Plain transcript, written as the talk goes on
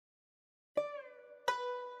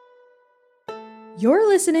You're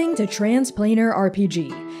listening to Transplanar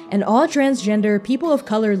RPG, an all-transgender,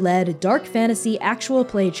 people-of-color-led dark fantasy actual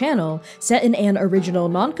play channel set in an original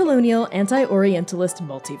non-colonial, anti-Orientalist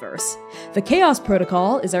multiverse. The Chaos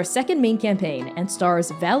Protocol is our second main campaign and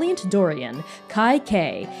stars Valiant Dorian, Kai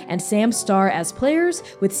K, and Sam Starr as players,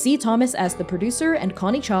 with C. Thomas as the producer and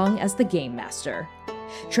Connie Chong as the game master.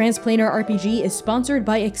 Transplanar RPG is sponsored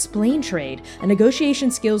by Explain Trade, a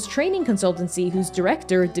negotiation skills training consultancy whose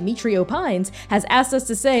director, Dimitri Opines, has asked us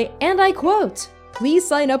to say, and I quote, "Please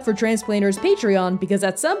sign up for Transplanar's Patreon because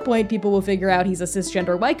at some point people will figure out he's a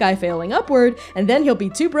cisgender white guy failing upward, and then he'll be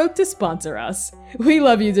too broke to sponsor us." We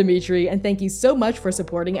love you, Dimitri, and thank you so much for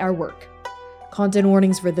supporting our work. Content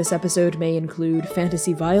warnings for this episode may include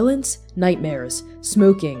fantasy violence, nightmares,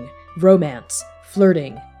 smoking, romance,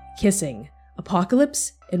 flirting, kissing,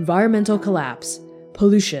 apocalypse, environmental collapse,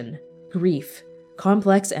 pollution, grief,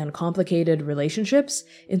 complex and complicated relationships,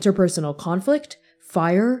 interpersonal conflict,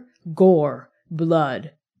 fire, gore,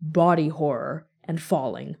 blood, body horror, and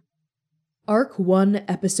falling. Arc 1,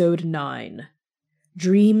 Episode 9.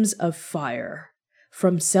 Dreams of Fire.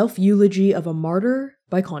 From Self-Eulogy of a Martyr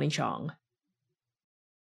by Connie Chong.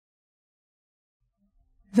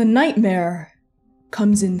 The nightmare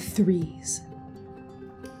comes in threes.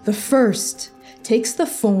 The first takes the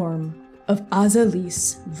form of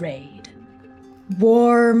Azalis Raid.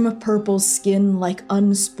 Warm purple skin like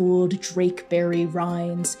unspooled drakeberry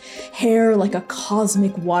rinds, hair like a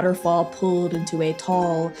cosmic waterfall pulled into a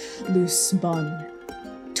tall, loose bun.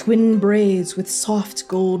 Twin braids with soft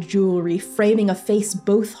gold jewelry framing a face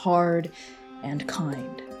both hard and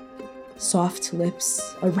kind. Soft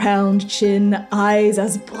lips, a round chin, eyes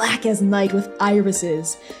as black as night with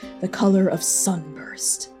irises, the color of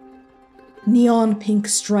sunburst. Neon pink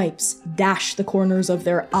stripes dash the corners of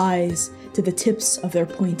their eyes to the tips of their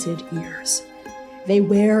pointed ears. They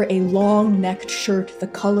wear a long-necked shirt the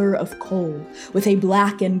color of coal, with a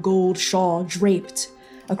black and gold shawl draped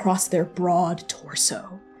across their broad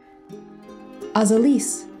torso.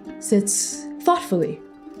 Azalis sits thoughtfully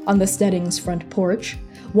on the Steddings' front porch,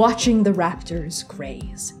 watching the raptors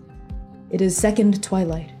graze. It is second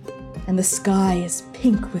twilight, and the sky is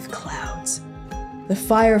pink with clouds. The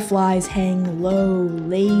fireflies hang low,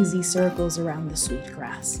 lazy circles around the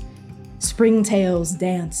sweetgrass. Springtails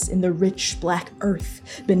dance in the rich black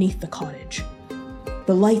earth beneath the cottage.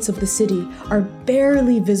 The lights of the city are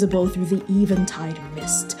barely visible through the eventide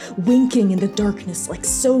mist, winking in the darkness like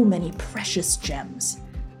so many precious gems.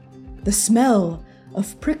 The smell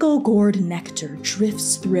of prickle-gourd nectar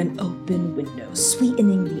drifts through an open window,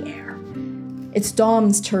 sweetening the air. It's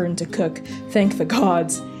Dom's turn to cook, thank the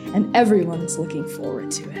gods, and everyone's looking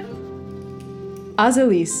forward to it.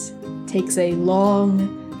 Azalis takes a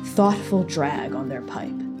long, thoughtful drag on their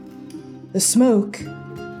pipe. The smoke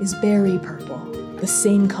is berry purple, the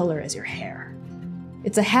same color as your hair.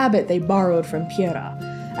 It's a habit they borrowed from Piera,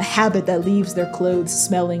 a habit that leaves their clothes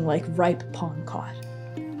smelling like ripe pong cod.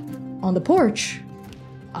 On the porch,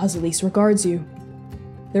 Azalis regards you.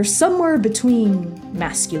 They're somewhere between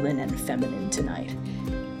masculine and feminine tonight.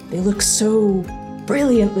 They look so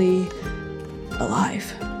brilliantly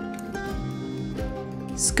alive.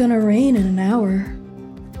 It's gonna rain in an hour.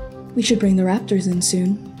 We should bring the raptors in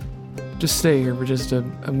soon. Just stay here for just a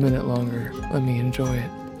minute longer. Let me enjoy it.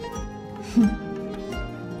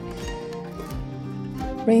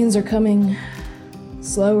 Rains are coming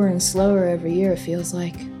slower and slower every year, it feels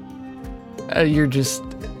like.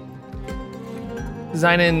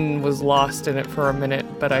 Zynon was lost in it for a minute,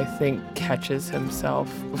 but I think catches himself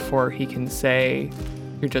before he can say,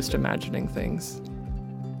 "You're just imagining things."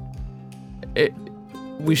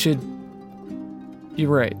 You're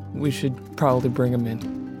right. We should probably bring him in.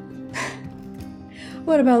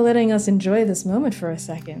 What about letting us enjoy this moment for a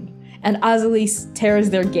second? And Azalis tears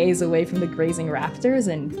their gaze away from the grazing raptors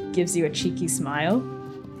and gives you a cheeky smile.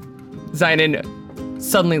 Zynon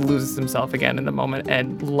suddenly loses himself again in the moment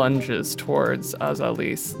and lunges towards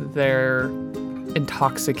Azalis, their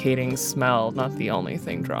intoxicating smell not the only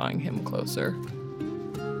thing drawing him closer.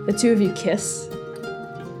 The two of you kiss.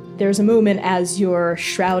 There's a moment as you're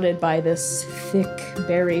shrouded by this thick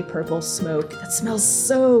berry purple smoke that smells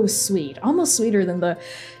so sweet, almost sweeter than the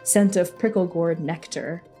scent of prickle-gourd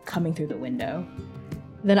nectar coming through the window.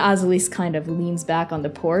 Then Azalis kind of leans back on the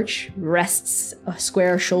porch, rests a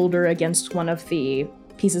square shoulder against one of the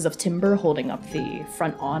pieces of timber holding up the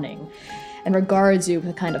front awning, and regards you with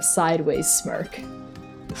a kind of sideways smirk.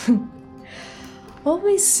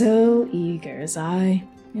 Always so eager, Zai.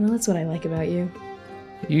 You know, that's what I like about you.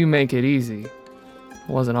 You make it easy.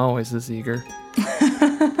 I wasn't always this eager.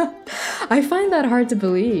 I find that hard to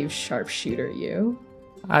believe, sharpshooter you.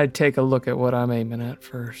 I'd take a look at what I'm aiming at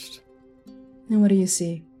first. And what do you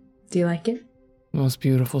see? Do you like it? Most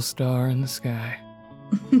beautiful star in the sky.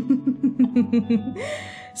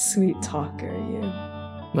 Sweet talker, you.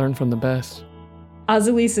 Learn from the best.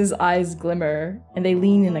 Azalise's eyes glimmer, and they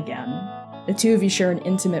lean in again. The two of you share an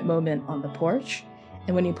intimate moment on the porch,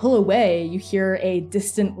 and when you pull away, you hear a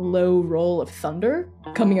distant low roll of thunder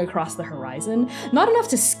coming across the horizon. Not enough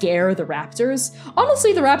to scare the raptors.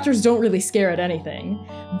 Honestly, the raptors don't really scare at anything,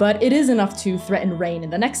 but it is enough to threaten rain in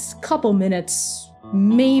the next couple minutes,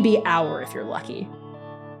 maybe hour if you're lucky.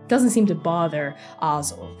 Doesn't seem to bother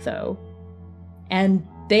Azul, though. And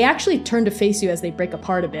they actually turn to face you as they break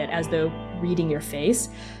apart a bit, as though reading your face.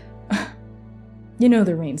 You know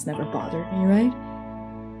the rain's never bothered me, right?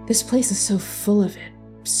 This place is so full of it.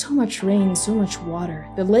 So much rain, so much water.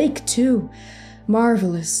 The lake, too.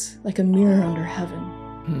 Marvelous, like a mirror under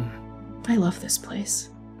heaven. I love this place.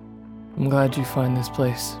 I'm glad you find this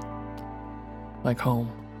place like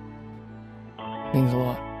home. Means a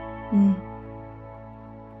lot.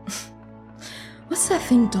 What's that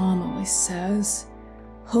thing Dom always says?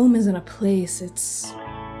 Home isn't a place, it's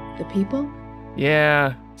the people?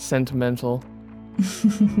 Yeah, sentimental.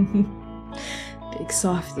 Big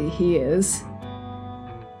softy he is.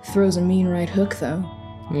 Throws a mean right hook, though.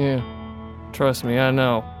 Yeah, trust me, I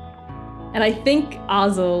know. And I think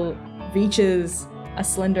Azul reaches a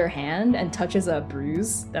slender hand and touches a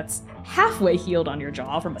bruise that's halfway healed on your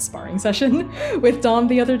jaw from a sparring session with Dom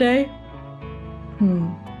the other day.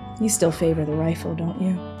 You still favor the rifle, don't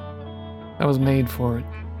you? I was made for it.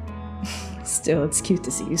 Still, it's cute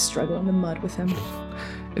to see you struggle in the mud with him.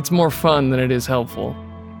 It's more fun than it is helpful.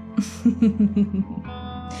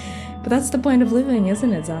 But that's the point of living,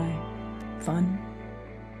 isn't it, Zai? Fun.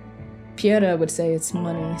 Piera would say it's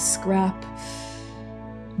money, scrap.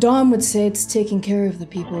 Dom would say it's taking care of the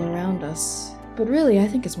people around us. But really, I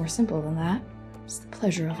think it's more simple than that. It's the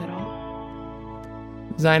pleasure of it all.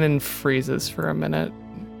 Zynon freezes for a minute,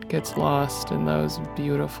 gets lost in those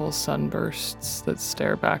beautiful sunbursts that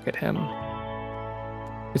stare back at him.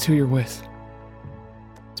 It's who you're with.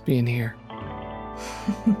 It's being here.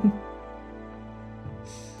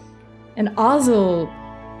 And Azul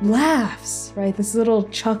laughs, right? This little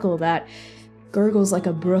chuckle that gurgles like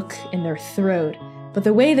a brook in their throat. But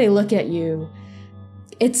the way they look at you,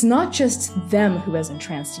 it's not just them who has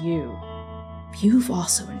entranced you. You've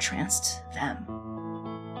also entranced them.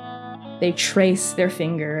 They trace their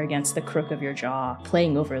finger against the crook of your jaw,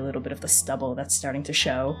 playing over a little bit of the stubble that's starting to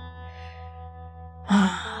show.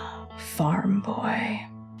 Ah, farm boy.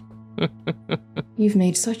 You've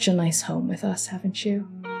made such a nice home with us, haven't you?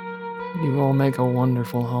 You all make a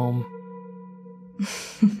wonderful home.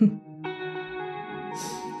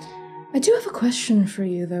 I do have a question for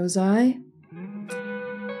you, though, Zai.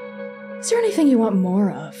 Is there anything you want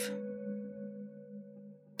more of?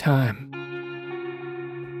 Time.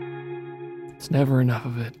 It's never enough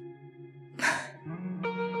of it.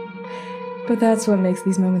 But that's what makes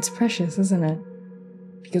these moments precious, isn't it?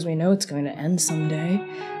 Because we know it's going to end someday.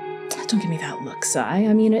 Don't give me that look, Zai.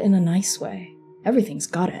 I mean it in a nice way. Everything's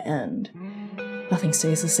gotta end. Nothing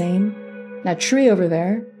stays the same. That tree over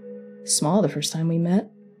there, small the first time we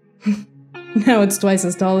met. Now it's twice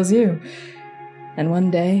as tall as you. And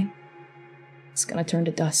one day, it's gonna turn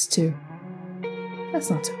to dust too. That's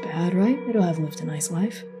not so bad, right? It'll have lived a nice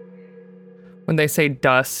life. When they say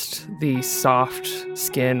dust, the soft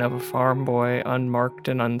skin of a farm boy, unmarked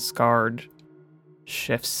and unscarred,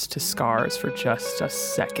 shifts to scars for just a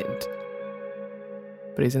second.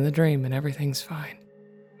 But he's in the dream and everything's fine.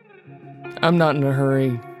 I'm not in a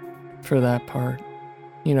hurry for that part.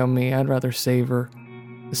 You know me, I'd rather savor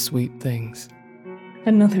the sweet things.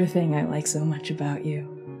 Another thing I like so much about you.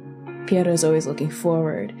 Piera's always looking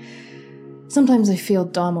forward. Sometimes I feel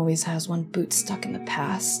Dom always has one boot stuck in the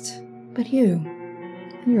past. But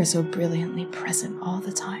you're so brilliantly present all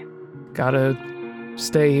the time. Gotta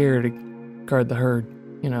stay here to guard the herd,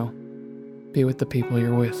 you know. Be with the people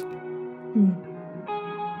you're with.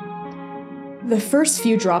 The first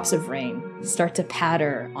few drops of rain start to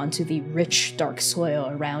patter onto the rich, dark soil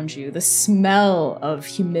around you, the smell of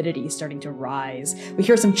humidity starting to rise. We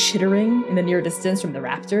hear some chittering in the near distance from the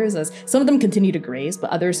raptors as some of them continue to graze,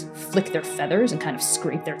 but others flick their feathers and kind of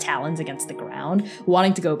scrape their talons against the ground,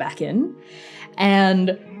 wanting to go back in.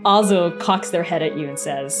 And Azul cocks their head at you and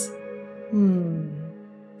says,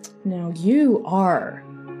 now you are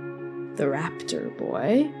the raptor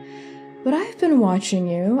boy. But I've been watching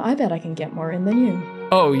you. I bet I can get more in than you.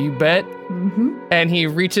 Oh, you bet? Mm-hmm. And he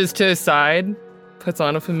reaches to his side, puts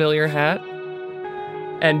on a familiar hat,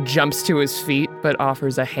 and jumps to his feet, but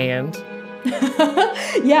offers a hand.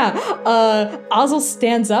 Ozzel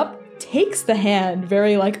stands up, takes the hand,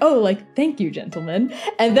 very like, oh, like, thank you, gentlemen.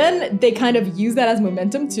 And then they kind of use that as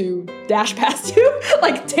momentum to dash past you,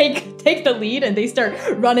 like take the lead, and they start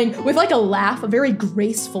running with like a laugh, a very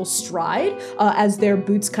graceful stride, as their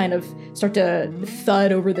boots kind of start to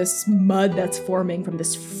thud over this mud that's forming from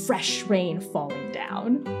this fresh rain falling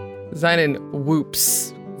down. Zynon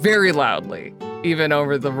whoops very loudly, even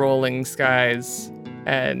over the rolling skies,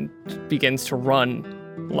 and begins to run,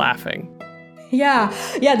 laughing. Yeah,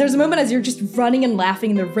 there's a moment as you're just running and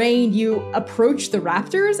laughing in the rain, you approach the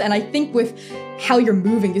raptors, and I think with how you're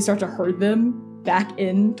moving, you start to herd them back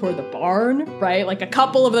in toward the barn, right? Like a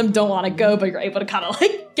couple of them don't want to go, but you're able to kind of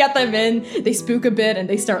like get them in. They spook a bit and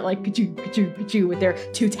they start like ka-choo with their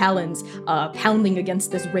two talons pounding against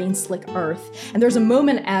this rain-slick earth. And there's a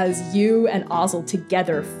moment as you and Ozzel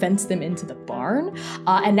together fence them into the barn.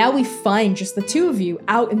 And now we find just the two of you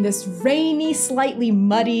out in this rainy, slightly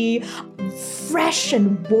muddy, fresh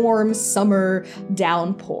and warm summer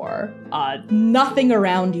downpour. Nothing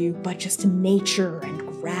around you but just nature and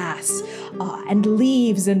grass and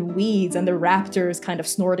leaves and weeds and the raptors kind of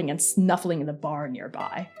snorting and snuffling in the barn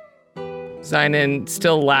nearby. Zynon,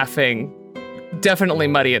 still laughing, definitely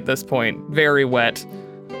muddy at this point, very wet,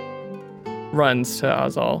 runs to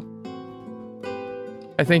Ozzel.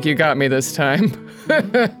 I think you got me this time.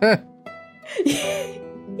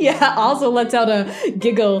 Yeah, Ozzel lets out a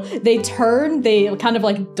giggle. They kind of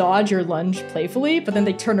like dodge your lunge playfully, but then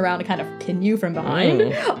they turn around and kind of pin you from behind.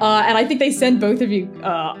 And I think they send both of you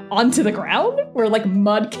onto the ground, where like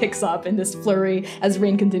mud kicks up in this flurry as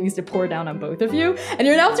rain continues to pour down on both of you. And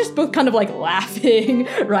you're now just both kind of like laughing,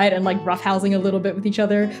 right? And like roughhousing a little bit with each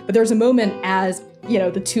other. But there's a moment as, you know,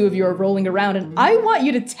 the two of you are rolling around, and I want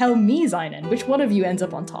you to tell me, Zynon, which one of you ends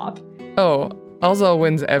up on top? Oh, Ozzel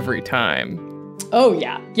wins every time. Oh,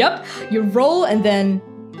 yeah. Yep. You roll and then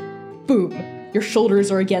boom. Your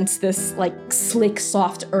shoulders are against this, like, slick,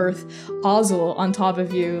 soft earth. Ozzel on top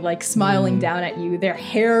of you, like, smiling down at you. Their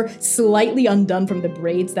hair slightly undone from the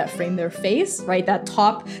braids that frame their face, right? That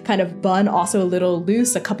top kind of bun also a little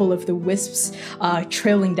loose. A couple of the wisps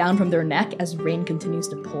trailing down from their neck as rain continues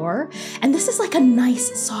to pour. And this is like a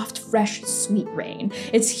nice, soft, fresh, sweet rain.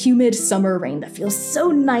 It's humid summer rain that feels so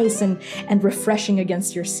nice and refreshing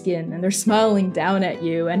against your skin. And they're smiling down at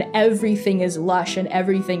you, and everything is lush, and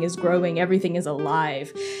everything is growing, everything is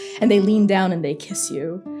alive. And they lean down and they kiss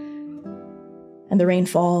you. And the rain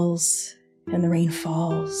falls, and the rain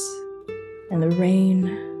falls, and the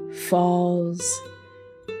rain falls,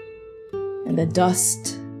 and the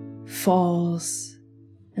dust falls,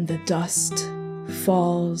 and the dust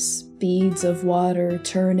falls, beads of water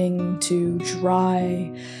turning to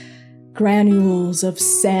dry granules of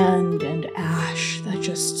sand and ash that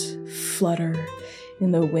just flutter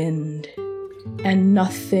in the wind. And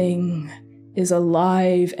nothing is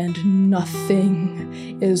alive, and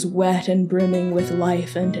nothing is wet and brimming with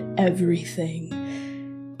life, and everything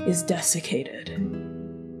is desiccated.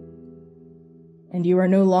 And you are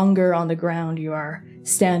no longer on the ground, you are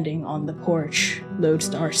standing on the porch,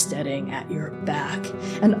 Lodestar steading at your back.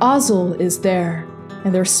 And Ozzel is there,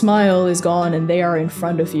 and their smile is gone, and they are in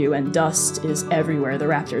front of you, and dust is everywhere. The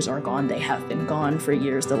raptors are gone. They have been gone for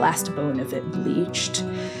years. The last bone of it bleached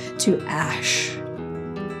to ash.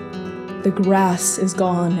 The grass is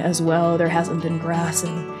gone as well. There hasn't been grass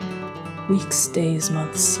in weeks, days,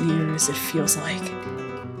 months, years, it feels like.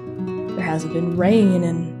 There hasn't been rain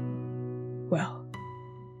in, well,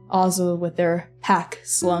 Ozzel with their pack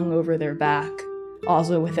slung over their back.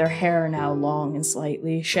 Ozzel with their hair now long and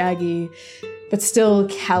slightly shaggy, but still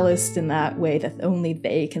calloused in that way that only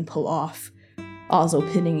they can pull off. Ozzel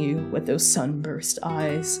pinning you with those sunburst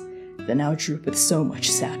eyes that now droop with so much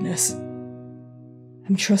sadness.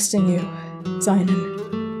 I'm trusting you,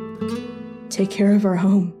 Zynon. Take care of our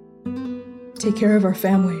home. Take care of our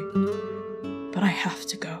family. But I have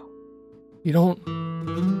to go. You don't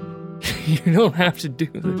have to do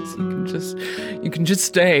this. You can just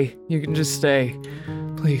stay. You can just stay.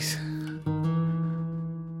 Please.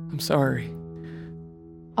 I'm sorry.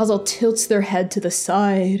 Ozzel tilts their head to the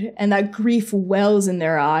side, and that grief wells in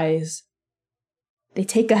their eyes. They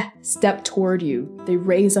take a step toward you. They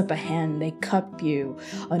raise up a hand. They cup you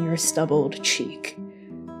on your stubbled cheek.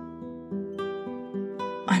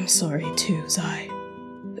 I'm sorry too, Zai.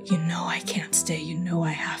 But you know I can't stay. You know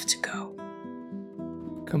I have to go.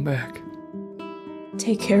 Come back.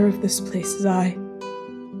 Take care of this place, Zai.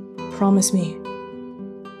 Promise me.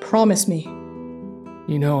 Promise me.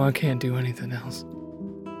 You know I can't do anything else.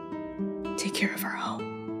 Take care of our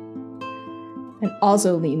home. And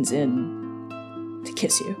Ozzel leans in to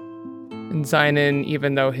kiss you. And Zynon,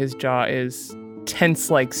 even though his jaw is tense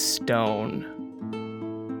like stone.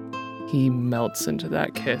 He melts into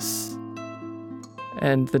that kiss,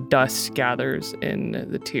 and the dust gathers in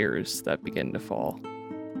the tears that begin to fall.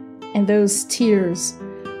 And those tears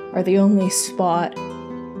are the only spot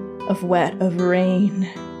of wet, of rain,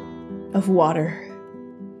 of water,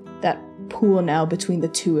 that pool now between the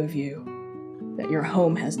two of you that your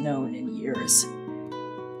home has known in years.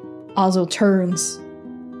 Ozzel turns.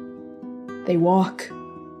 They walk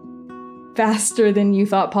faster than you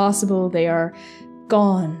thought possible. They are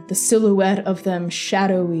gone, the silhouette of them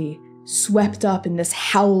shadowy, swept up in this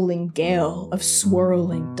howling gale of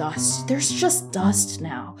swirling dust. There's just dust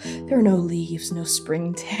now. There are no leaves, no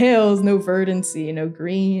springtails, no verdancy, no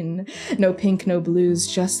green, no pink, no blues,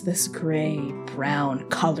 just this gray, brown,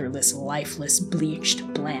 colorless, lifeless,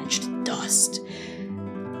 bleached, blanched dust.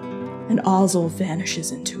 And Ozzel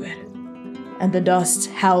vanishes into it. And the dust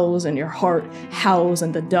howls, and your heart howls,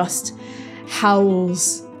 and the dust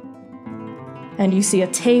howls. And you see a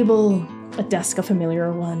table, a desk, a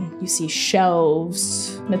familiar one. You see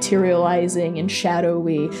shelves materializing in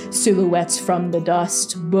shadowy silhouettes from the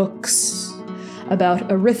dust, books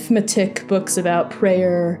about arithmetic, books about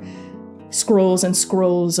prayer, scrolls and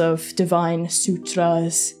scrolls of divine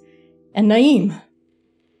sutras. And Naeem,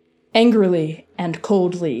 angrily and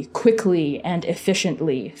coldly, quickly and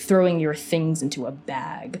efficiently, throwing your things into a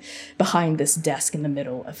bag behind this desk in the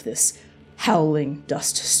middle of this howling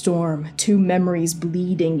dust storm, two memories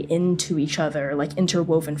bleeding into each other like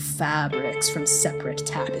interwoven fabrics from separate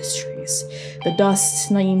tapestries. The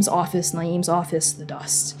dust, Naeem's office, the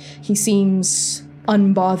dust. He seems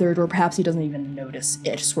unbothered, or perhaps he doesn't even notice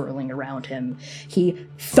it swirling around him. He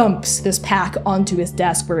thumps this pack onto his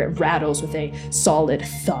desk where it rattles with a solid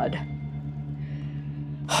thud.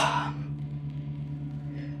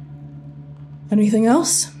 Anything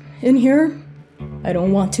else in here? I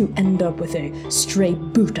don't want to end up with a stray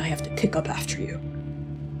boot I have to pick up after you.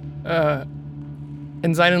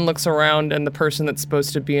 And Zidon looks around, and the person that's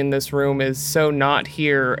supposed to be in this room is so not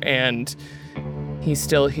here, and he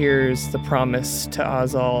still hears the promise to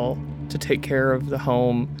Ozzel to take care of the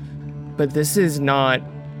home. But this is not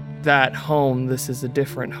that home. This is a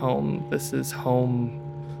different home. This is home,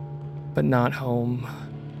 but not home.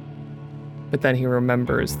 But then he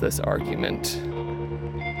remembers this argument.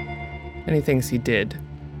 And he thinks he did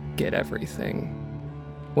get everything.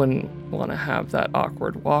 Wouldn't want to have that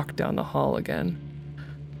awkward walk down the hall again.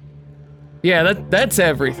 Yeah, that's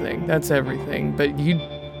everything. That's everything. But you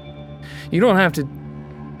don't have to.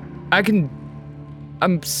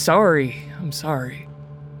 I'm sorry.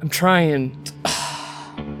 I'm trying.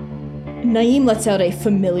 Naeem lets out a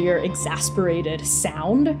familiar, exasperated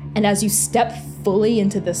sound, and as you step fully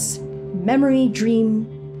into this memory,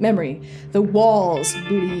 the walls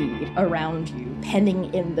bleed around you,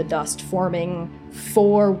 penning in the dust, forming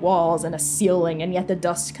 4 walls and a ceiling, and yet the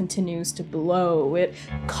dust continues to blow. It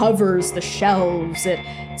covers the shelves. It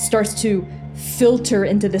starts to filter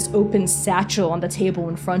into this open satchel on the table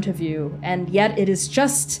in front of you, and yet it is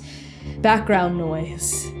just background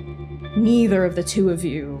noise. Neither of the two of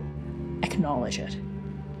you acknowledge it.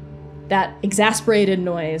 That exasperated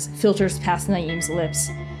noise filters past Naeem's lips,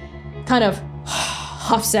 kind of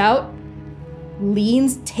huffs out,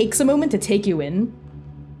 leans, takes a moment to take you in.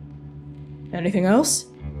 Anything else?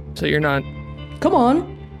 So you're not... Come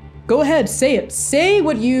on. Go ahead, say it. Say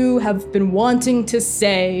what you have been wanting to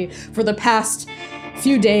say for the past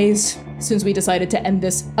few days since we decided to end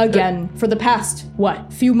this again. For the past,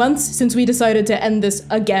 few months since we decided to end this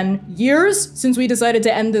again? Years since we decided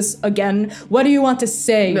to end this again? What do you want to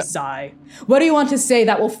say, Zai? What do you want to say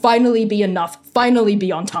that will finally be enough, finally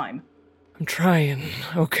be on time? I'm trying,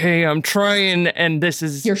 okay? I'm trying, and this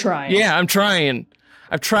is... You're trying. Yeah, I'm trying.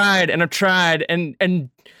 I've tried, and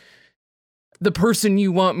the person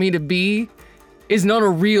you want me to be is not a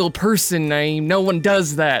real person, Naeem. No one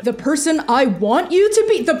does that. The person I want you to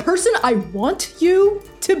be? The person I want you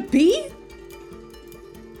to be?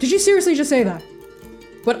 Did you seriously just say that?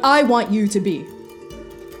 What I want you to be.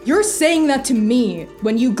 You're saying that to me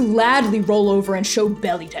when you gladly roll over and show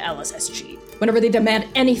belly to LSSG. Whenever they demand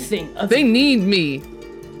anything of They need me.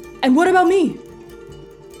 And what about me?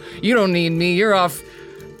 You don't need me. You're off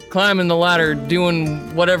climbing the ladder,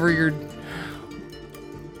 doing whatever you're...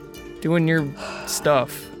 doing your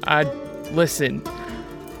stuff. Listen,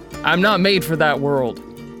 I'm not made for that world.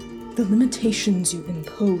 The limitations you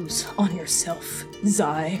impose on yourself,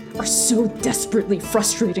 Zai, are so desperately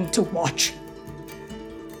frustrating to watch.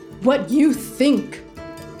 What you think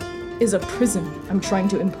is a prison I'm trying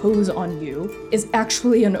to impose on you is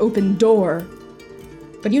actually an open door.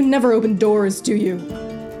 But you never open doors, do you?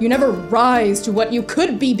 You never rise to what you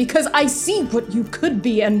could be because I see what you could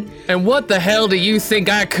be and what the hell do you think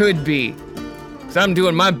I could be? 'Cause I'm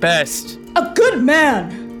doing my best. A good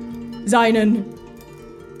man! Zynon,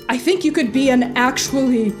 I think you could be an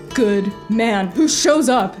actually good man who shows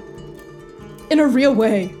up in a real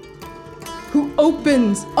way, who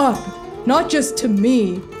opens up, not just to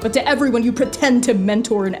me, but to everyone you pretend to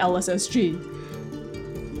mentor in LSSG.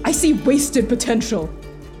 I see wasted potential.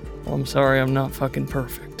 Well, I'm sorry, I'm not fucking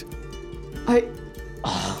perfect.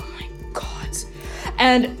 Oh my god.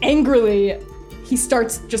 And angrily, he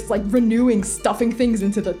starts just like renewing, stuffing things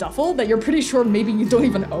into the duffel that you're pretty sure maybe you don't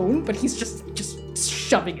even own, but he's just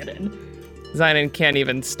shoving it in. Zynon can't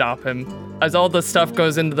even stop him. As all the stuff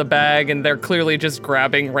goes into the bag and they're clearly just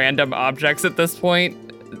grabbing random objects at this point,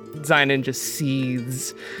 Zynon just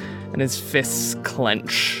seethes and his fists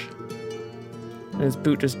clench. And his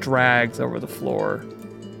boot just drags over the floor.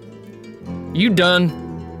 You done?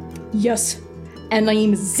 Yes. And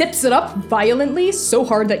Naeem zips it up violently, so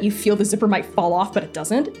hard that you feel the zipper might fall off, but it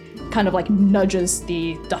doesn't. Kind of like nudges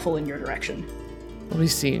the duffel in your direction. I'll be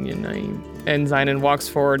seeing you, Naeem. And Zynon walks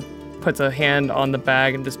forward, puts a hand on the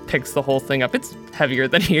bag, and just picks the whole thing up. It's heavier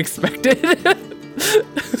than he expected.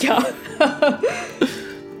 Yeah.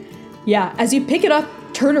 Yeah, as you pick it up,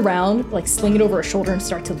 turn around, like sling it over a shoulder and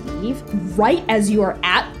start to leave, right as you are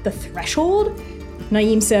at the threshold,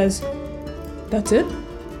 Naeem says, "That's it?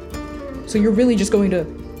 So you're really just going to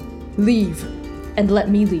leave and let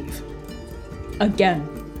me leave? Again,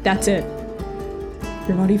 that's it?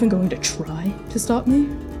 You're not even going to try to stop me?"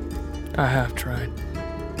 I have tried.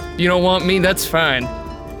 You don't want me, that's fine.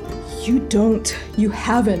 You don't. You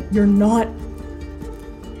haven't. You're not.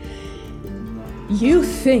 You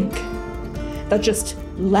think that just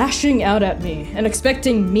lashing out at me and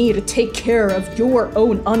expecting me to take care of your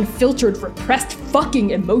own unfiltered, repressed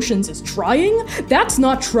fucking emotions is trying? That's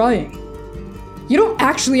not trying. You don't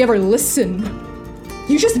actually ever listen.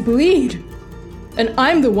 You just bleed. And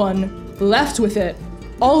I'm the one left with it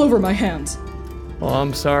all over my hands. Well,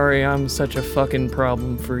 I'm sorry I'm such a fucking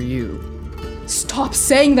problem for you. Stop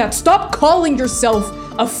saying that. Stop calling yourself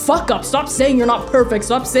a fuck up. Stop saying you're not perfect.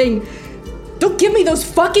 Stop saying... Don't give me those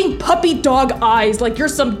fucking puppy dog eyes like you're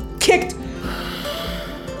some kicked...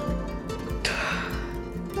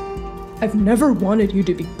 I've never wanted you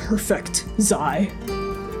to be perfect, Zai.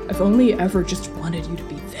 I've only ever just wanted you to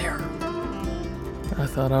be there. I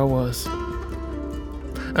thought I was.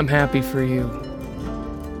 I'm happy for you.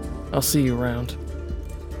 I'll see you around.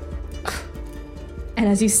 And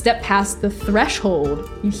as you step past the threshold,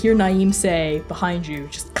 you hear Naeem say behind you,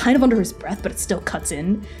 just kind of under his breath, but it still cuts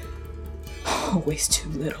in, "Always too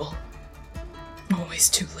little. Always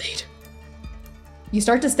too late." You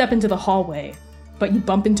start to step into the hallway, but you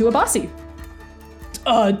bump into Abasi.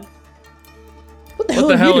 What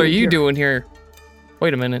the hell are you doing here?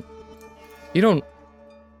 Wait a minute. You don't...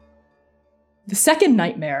 The second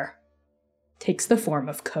nightmare takes the form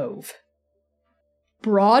of Cove.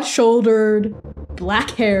 Broad-shouldered,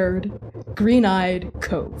 black-haired, green-eyed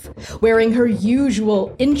Cove, wearing her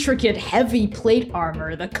usual intricate heavy plate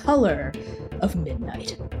armor the color of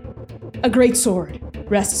midnight. A great sword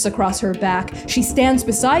rests across her back. She stands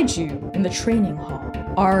beside you in the training hall,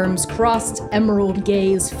 arms crossed, emerald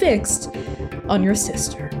gaze fixed on your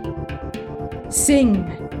sister.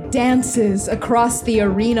 Sing dances across the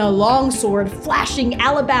arena, longsword flashing,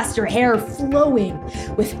 alabaster hair flowing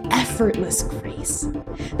with effortless grace.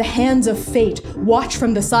 The hands of fate watch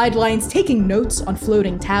from the sidelines, taking notes on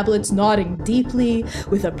floating tablets, nodding deeply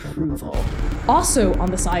with approval. Also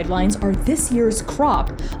on the sidelines are this year's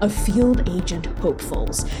crop of field agent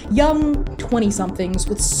hopefuls, young 20-somethings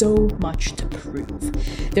with so much to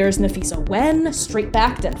prove. There's Nafisa Wen,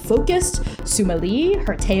 straight-backed and focused, Suma Lee,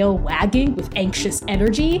 her tail wagging with anxious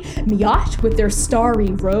energy, Miat with their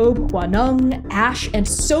starry robe, Huaneng, Ash, and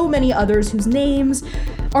so many others whose names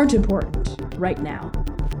aren't important right now.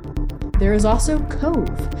 There is also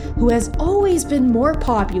Cove, who has always been more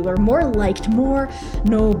popular, more liked, more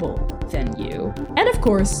noble than you. And of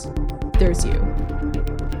course, there's you.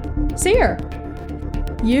 Seer,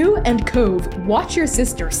 you and Cove watch your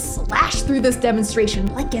sister slash through this demonstration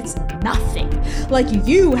like it's nothing. Like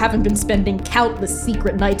you haven't been spending countless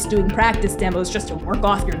secret nights doing practice demos just to work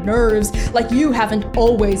off your nerves. Like you haven't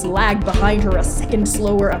always lagged behind her a second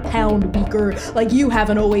slower, a pound weaker. Like you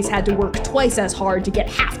haven't always had to work twice as hard to get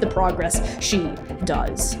half the progress she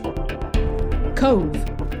does. Cove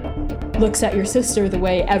looks at your sister the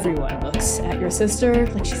way everyone looks at your sister,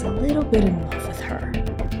 like she's a little bit in love with her.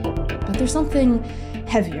 But there's something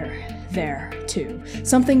heavier there, too.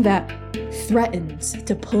 Something that threatens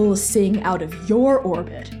to pull Sing out of your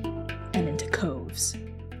orbit and into Cove's.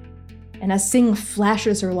 And as Sing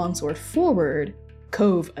flashes her longsword forward,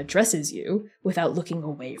 Cove addresses you without looking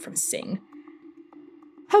away from Sing.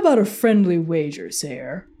 How about a friendly wager,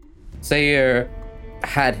 Sayer? Sayer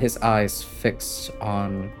had his eyes fixed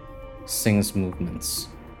on Sing's movements,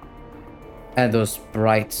 and those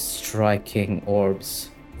bright, striking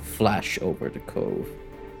orbs flash over the Cove.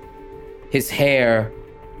 His hair,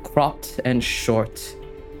 cropped and short,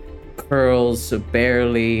 curls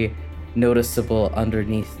barely noticeable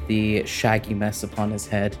underneath the shaggy mess upon his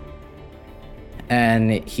head.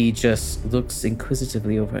 And he just looks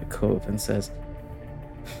inquisitively over at Cove and says,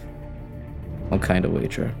 "What kind of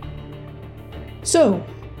wager?" So,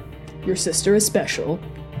 your sister is special.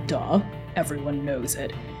 Duh, everyone knows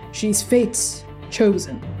it. She's Fate's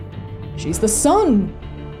chosen. She's the sun.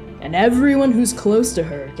 And everyone who's close to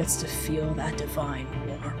her gets to feel that divine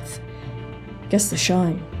warmth. Gets to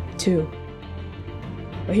shine, too.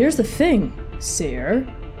 But here's the thing, Sayer.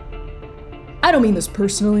 I don't mean this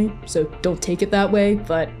personally, so don't take it that way,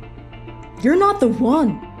 but you're not the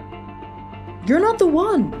one. You're not the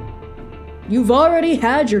one. You've already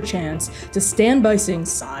had your chance to stand by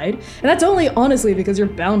Sing's side, and that's only honestly because you're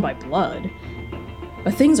bound by blood.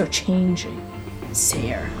 But things are changing,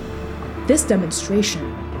 Sayer. This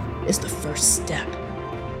demonstration is the first step.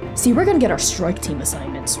 See, we're gonna get our strike team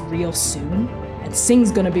assignments real soon, and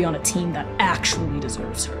Sing's gonna be on a team that actually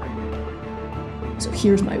deserves her. So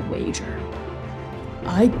here's my wager.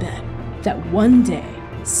 I bet that one day,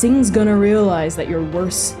 Sing's gonna realize that you're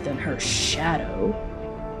worse than her shadow.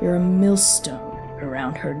 You're a millstone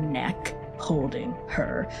around her neck, holding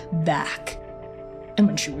her back. And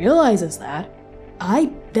when she realizes that, I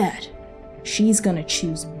bet she's gonna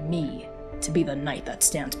choose me to be the knight that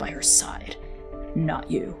stands by her side, not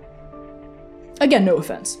you. Again, no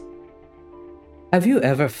offense. Have you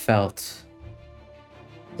ever felt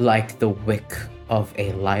like the wick of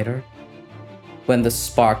a lighter? When the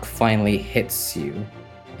spark finally hits you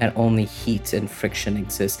and only heat and friction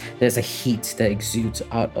exist, there's a heat that exudes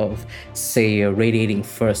out of Sayer, radiating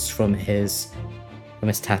first from his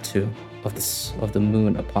tattoo of the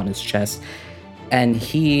moon upon his chest, and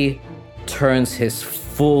he turns his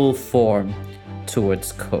full form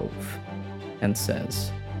towards Cove and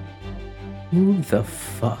says, "Who the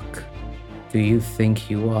fuck do you think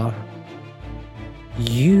you are?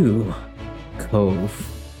 You, Cove,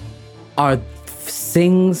 are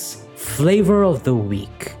Sing's flavor of the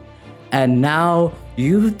week, and now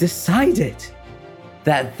you've decided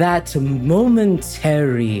that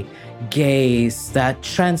momentary gaze, that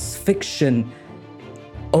transfixion,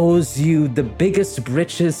 owes you the biggest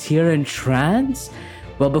britches here in trans?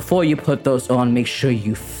 Well, before you put those on, make sure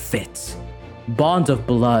you fit. Bond of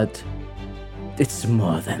blood, it's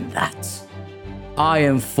more than that. I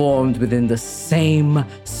am formed within the same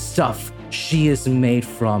stuff she is made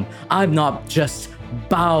from. I'm not just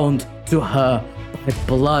bound to her by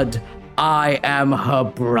blood. I am her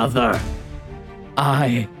brother.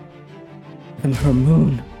 I am her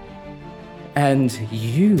moon. And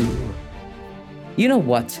you know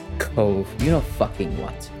what, Cove? You know fucking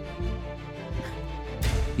what?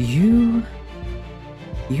 You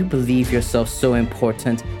believe yourself so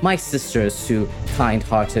important. My sister is too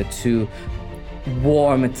kind-hearted, too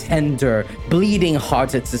warm, tender,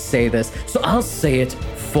 bleeding-hearted to say this, so I'll say it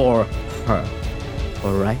for her.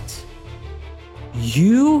 All right?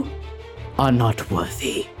 You are not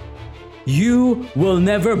worthy. You will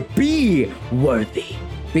never be worthy,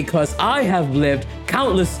 because I have lived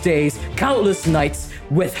countless days, countless nights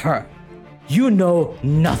with her. You know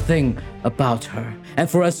nothing about her. And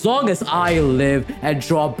for as long as I live and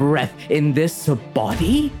draw breath in this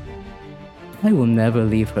body, I will never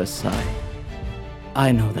leave her side.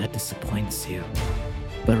 I know that disappoints you,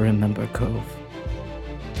 but remember, Cove,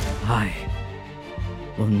 I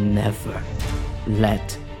will never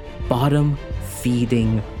let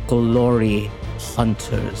bottom-feeding glory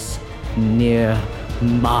hunters near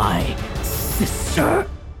my sister.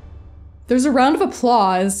 There's a round of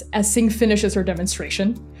applause as Sing finishes her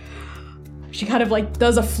demonstration. She kind of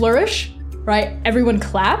does a flourish, right? Everyone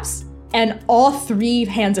claps, and all three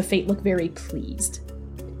Hands of Fate look very pleased.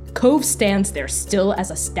 Cove stands there still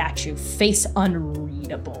as a statue, face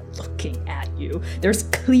unreadable, looking at you. There's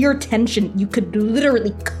clear tension. You could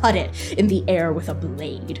literally cut it in the air with a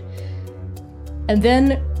blade. And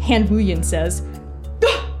then Han Wuyin says,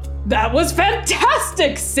 "That was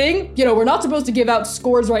fantastic, Sing! We're not supposed to give out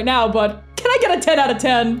scores right now, but can I get a 10 out of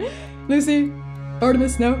 10? Lucy?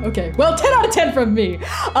 Artemis? No? Okay. Well, 10 out of 10 from me.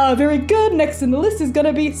 Very good. Next in the list is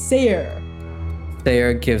gonna be Sayer."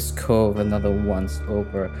 Sayer gives Cove another once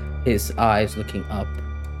over, his eyes looking up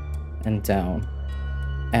and down.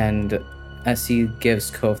 And As he gives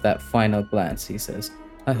Cove that final glance, he says,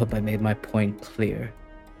 I hope I made my point clear.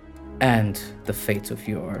 And the fate of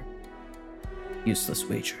your useless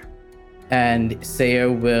wager. And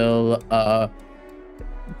Sayer will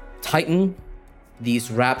tighten these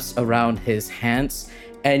wraps around his hands,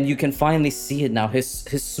 and you can finally see it now, his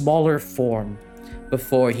smaller form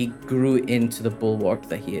before he grew into the bulwark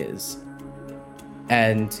that he is.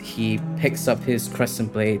 And he picks up his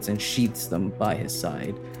crescent blades and sheaths them by his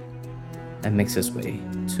side and makes his way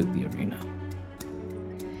to the arena.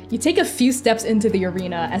 You take a few steps into the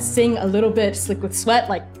arena as Sing, a little bit slick with sweat,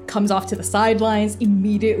 comes off to the sidelines,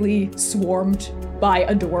 immediately swarmed by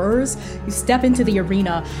adorers. You step into the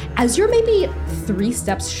arena. As you're maybe 3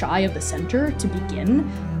 steps shy of the center to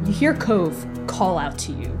begin, you hear Cove call out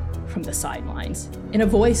to you from the sidelines in a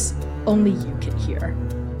voice only you can hear.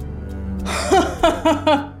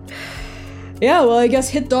 Yeah, well, I guess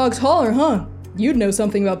hit dogs holler, huh? You'd know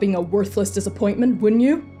something about being a worthless disappointment, wouldn't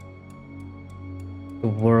you? The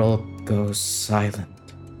world goes silent.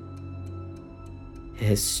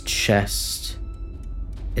 His chest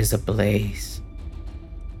is ablaze.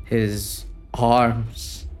 His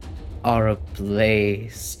arms are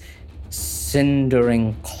ablaze,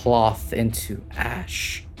 cindering cloth into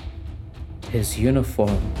ash. His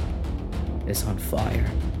uniform is on fire.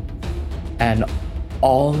 And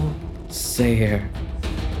all Sayer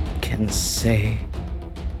can say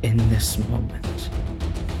in this moment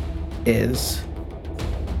is,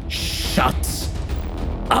 shut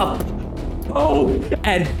up! Oh!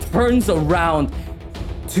 And turns around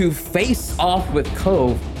to face off with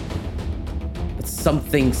Cove. But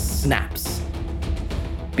something snaps.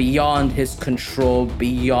 Beyond his control,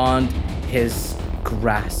 beyond his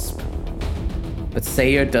grasp. But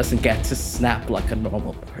Sayer doesn't get to snap like a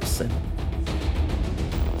normal person.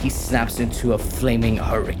 He snaps into a flaming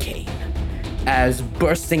hurricane as,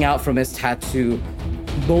 bursting out from his tattoo,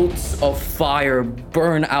 bolts of fire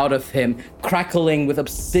burn out of him, crackling with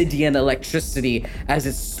obsidian electricity as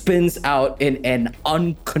it spins out in an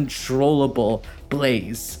uncontrollable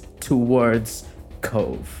blaze towards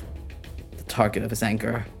Cove, the target of his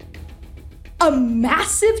anger. A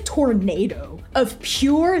massive tornado of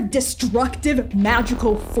pure, destructive,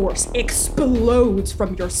 magical force explodes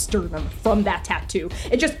from your sternum, from that tattoo.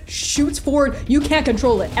 It just shoots forward. You can't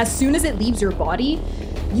control it. As soon as it leaves your body,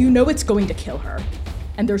 you know it's going to kill her.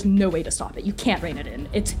 And there's no way to stop it. You can't rein it in.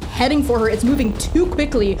 It's heading for her. It's moving too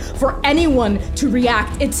quickly for anyone to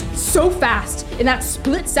react. It's so fast. In that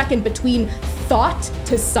split second between thought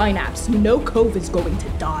to synapse, you know Cove is going to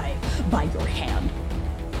die by your hand.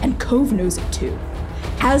 And Cove knows it too.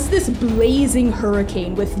 As this blazing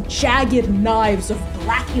hurricane with jagged knives of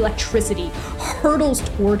black electricity hurtles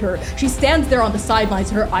toward her, she stands there on the sidelines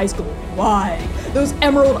and her eyes go wide. Those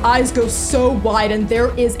emerald eyes go so wide, and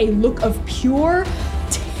there is a look of pure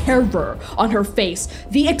terror on her face.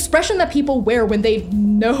 The expression that people wear when they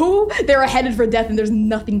know they're headed for death and there's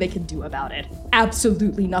nothing they can do about it.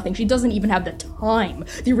 Absolutely nothing. She doesn't even have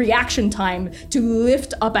the reaction time to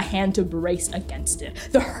lift up a hand to brace against it.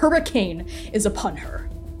 The hurricane is upon her.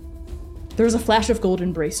 There's a flash of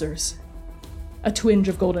golden bracers, a twinge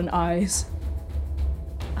of golden eyes,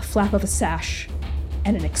 a flap of a sash,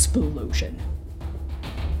 and an explosion.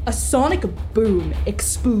 A sonic boom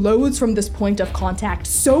explodes from this point of contact,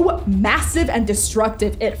 so massive and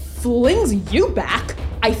destructive, it flings you back.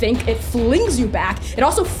 I think it flings you back. It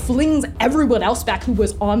also flings everyone else back who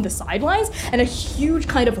was on the sidelines, and a huge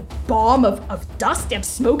kind of bomb of dust and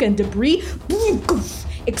smoke and debris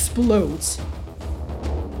explodes.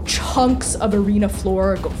 Chunks of arena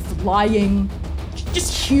floor go flying.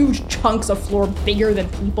 Just huge chunks of floor bigger than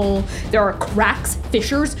people. There are cracks,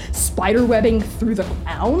 fissures, spiderwebbing through the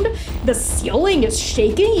ground. The ceiling is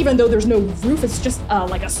shaking, even though there's no roof. It's just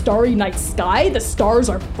like a starry night sky. The stars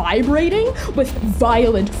are vibrating with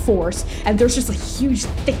violent force, and there's just a huge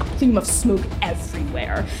thick plume of smoke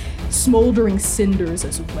everywhere. Smoldering cinders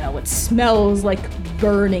as well. It smells like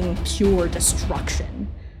burning pure destruction.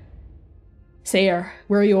 Sayer,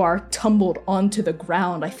 where you are, tumbled onto the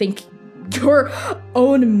ground. I think your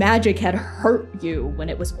own magic had hurt you when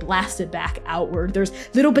it was blasted back outward. There's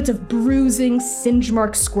little bits of bruising, singe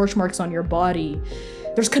marks, scorch marks on your body.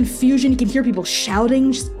 There's confusion. You can hear people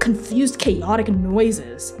shouting, just confused, chaotic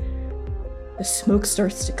noises. The smoke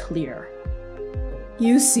starts to clear.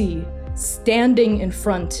 You see, standing in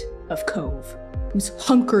front of Cove, who's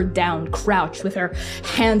hunkered down, crouched with her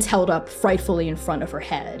hands held up frightfully in front of her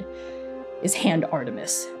head, is Hand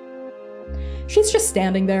Artemis. She's just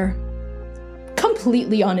standing there,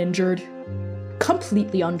 completely uninjured,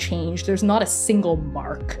 completely unchanged. There's not a single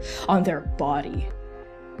mark on their body.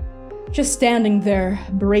 Just standing there,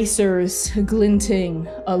 bracers glinting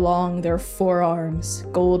along their forearms,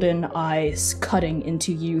 golden eyes cutting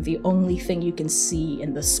into you, the only thing you can see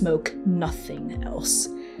in the smoke, nothing else.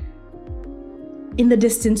 In the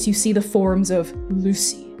distance, you see the forms of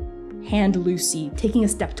Lucy, Hand Lucy, taking a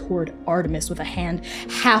step toward Artemis with a hand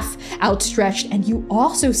half outstretched, and you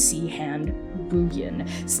also see Hand Booyan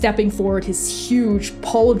stepping forward, his huge,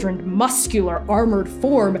 pauldroned, muscular, armored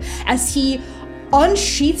form, as he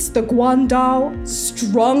unsheaths the guandao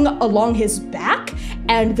strung along his back,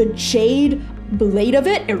 and the jade blade of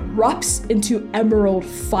it erupts into emerald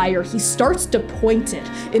fire. He starts to point it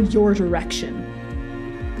in your direction.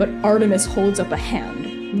 But Artemis holds up a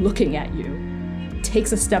hand, looking at you,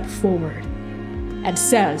 takes a step forward, and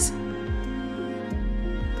says,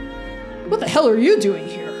 "What the hell are you doing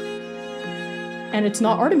here?" And it's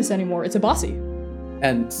not Artemis anymore, it's Abasi.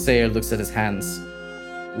 And Sayer looks at his hands,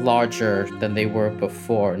 larger than they were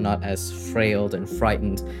before, not as frail and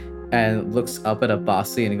frightened, and looks up at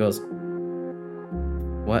Abasi and he goes,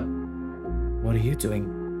 What are you doing?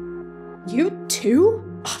 You too?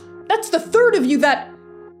 That's the third of you that...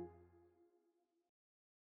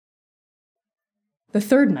 The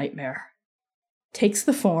third nightmare takes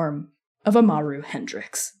the form of Amaru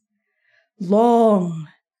Hendrix. Long,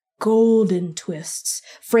 golden twists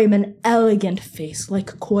frame an elegant face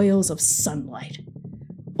like coils of sunlight.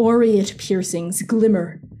 Aureate piercings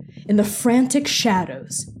glimmer in the frantic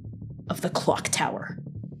shadows of the clock tower.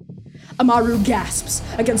 Amaru gasps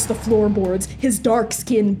against the floorboards, his dark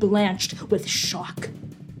skin blanched with shock.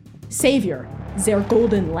 Savior, their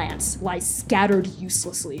golden lance, lies scattered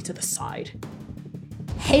uselessly to the side.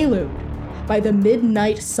 Haloed by the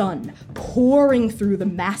midnight sun pouring through the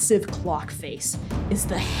massive clock face is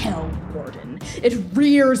the Hell Warden. It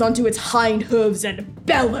rears onto its hind hooves and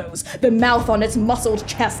bellows, the mouth on its muscled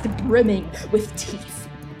chest brimming with teeth.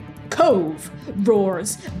 Cove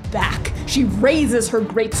roars back. She raises her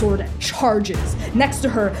greatsword and charges. Next to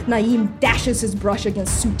her, Naeem dashes his brush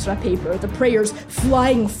against sutra paper, the prayers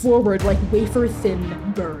flying forward like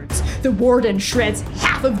wafer-thin birds. The warden shreds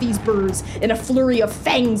half of these birds in a flurry of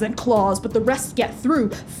fangs and claws, but the rest get through,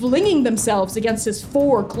 flinging themselves against his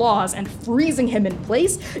 4 claws and freezing him in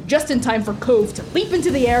place, just in time for Cove to leap into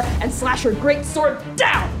the air and slash her greatsword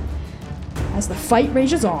down. As the fight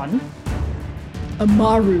rages on,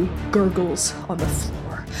 Amaru gurgles on the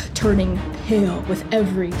floor, turning pale with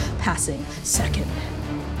every passing second.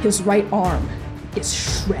 His right arm is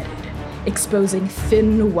shredded, exposing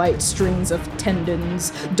thin white strings of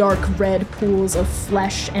tendons, dark red pools of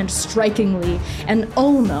flesh, and strikingly, an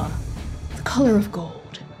ulna, the color of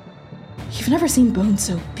gold. You've never seen bones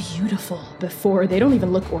so beautiful before. They don't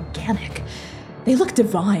even look organic. They look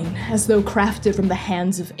divine, as though crafted from the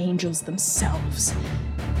hands of angels themselves.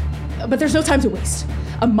 But there's no time to waste.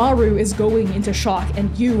 Amaru is going into shock,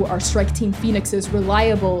 and you are Strike Team Phoenix's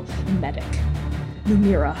reliable medic.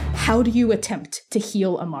 Lumira, how do you attempt to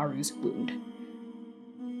heal Amaru's wound?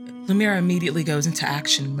 Lumira immediately goes into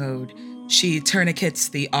action mode. She tourniquets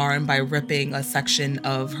the arm by ripping a section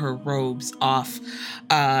of her robes off,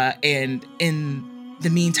 and in the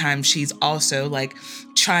meantime, she's also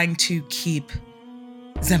trying to keep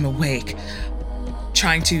them awake,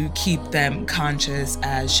 trying to keep them conscious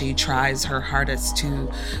as she tries her hardest to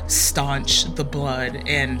staunch the blood.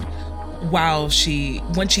 And when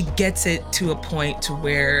she gets it to a point to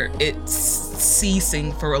where it's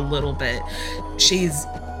ceasing for a little bit, she's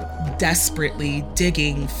desperately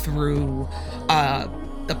digging through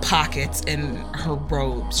the pockets in her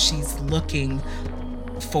robes. She's looking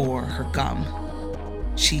for her gum.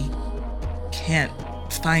 She can't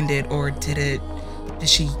find it, or did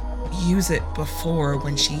she use it before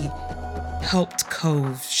when she helped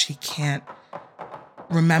Cove? She can't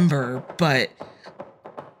remember, but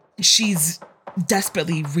she's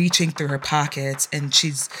desperately reaching through her pockets, and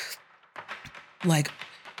she's like,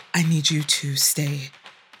 I need you to stay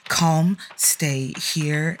calm, stay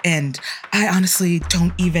here, and I honestly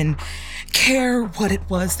don't even care what it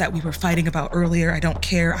was that we were fighting about earlier. I don't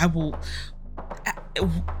care. We'll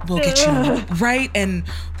get you right, and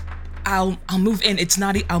I'll move in.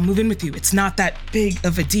 I'll move in with you. It's not that big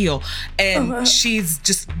of a deal. And she's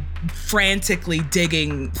just frantically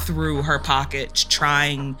digging through her pockets,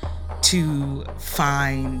 trying to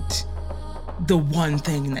find the one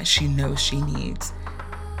thing that she knows she needs.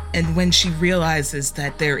 And when she realizes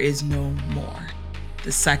that there is no more,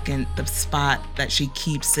 the spot that she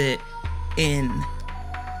keeps it in,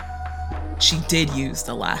 she did use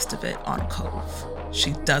the last of it on Cove.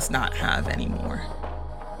 She does not have any more.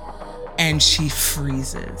 And she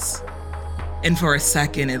freezes. And for a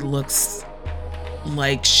second, it looks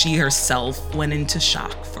like she herself went into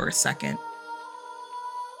shock for a second.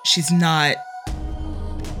 She's not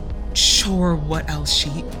sure what else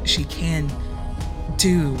she can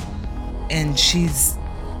do. And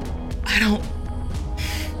I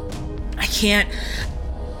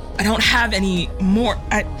don't have any more.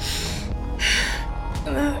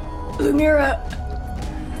 Lumeria,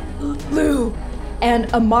 Lou.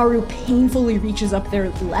 And Amaru painfully reaches up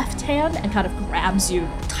their left hand and kind of grabs you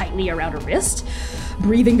tightly around her wrist,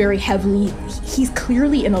 breathing very heavily. He's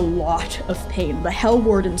clearly in a lot of pain. The Hell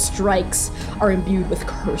Warden's strikes are imbued with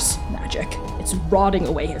curse magic. It's rotting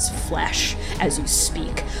away his flesh as you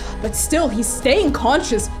speak. But still, he's staying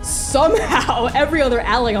conscious somehow. Every other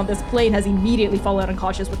ally on this plane has immediately fallen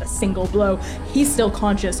unconscious with a single blow. He's still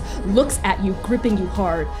conscious, looks at you, gripping you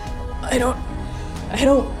hard. I don't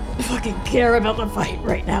fucking care about the fight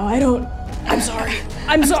right now. I'm sorry.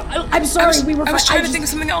 I was trying to think of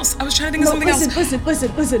something else. Listen.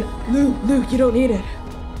 Lou, you don't need it.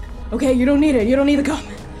 Okay, you don't need it. You don't need the gum.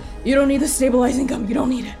 You don't need the stabilizing gum. You don't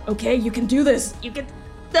need it. Okay, you can do this. You can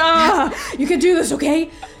do this,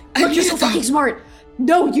 okay? Look, you're so fucking smart.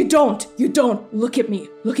 No, you don't. Look at me.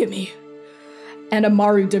 And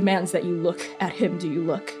Amaru demands that you look at him. Do you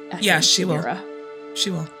look at him? Yeah, she will. Lumeria?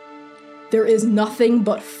 She will. There is nothing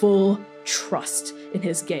but full trust in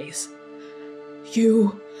his gaze.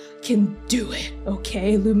 You can do it,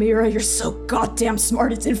 okay, Lumeria? You're so goddamn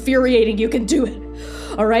smart, it's infuriating. You can do it,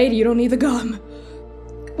 all right? You don't need the gum.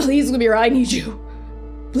 Please, Lumeria, I need you.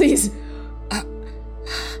 Please. I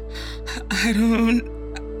don't...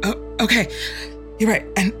 okay, you're right.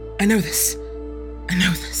 And I know this.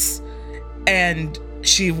 And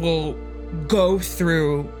she will go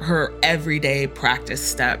through her everyday practice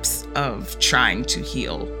steps of trying to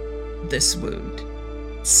heal this wound,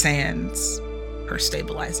 sans her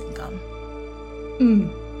stabilizing gum.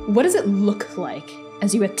 What does it look like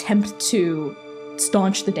as you attempt to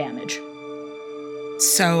staunch the damage?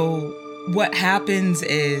 So what happens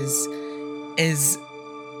is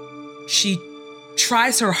she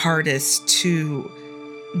tries her hardest to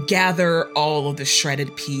gather all of the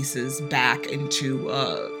shredded pieces back into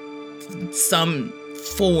some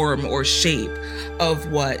form or shape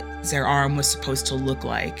of what their arm was supposed to look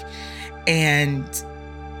like. And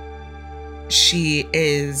she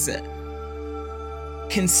is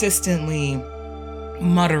consistently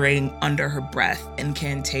muttering under her breath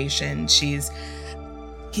incantation. He's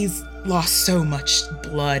lost so much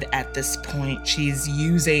blood at this point. She's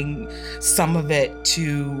using some of it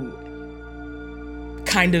to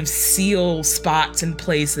kind of seal spots and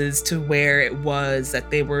places to where it was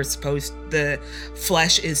that the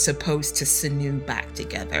flesh is supposed to sinew back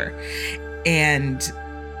together. And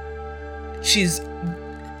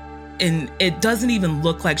it doesn't even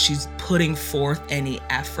look like she's putting forth any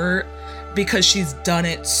effort, because she's done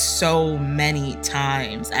it so many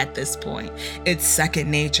times at this point. It's second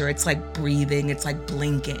nature. It's like breathing. It's like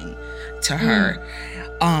blinking to her.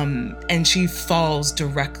 And she falls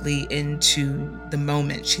directly into the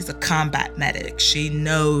moment. She's a combat medic. She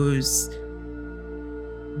knows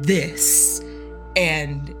this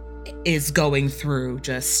and is going through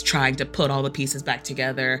just trying to put all the pieces back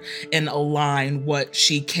together and align what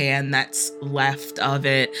she can that's left of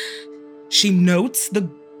it. She notes the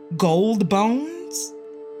gold bones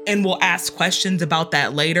and will ask questions about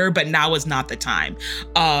that later, but now is not the time.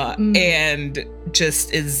 And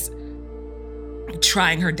just is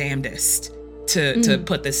trying her damnedest to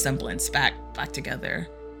put this semblance back together.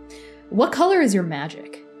 What color is your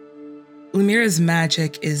magic? Lumeria's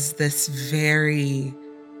magic is this very...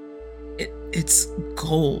 It's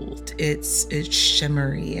gold. It's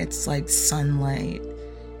shimmery. It's like sunlight.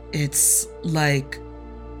 It's like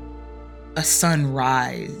a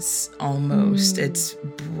sunrise almost. It's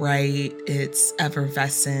bright. It's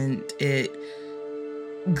effervescent. It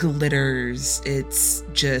glitters. It's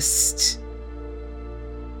just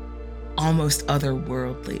almost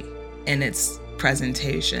otherworldly in its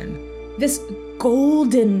presentation. This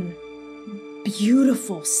golden,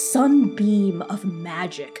 beautiful sunbeam of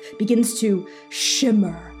magic begins to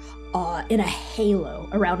shimmer in a halo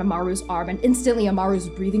around Amaru's arm, and instantly Amaru's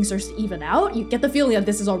breathing starts to even out. You get the feeling that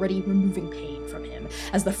this is already removing pain from him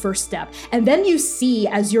as the first step. And then you see,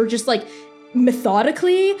 as you're just like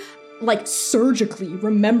methodically, like surgically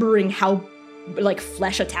remembering how like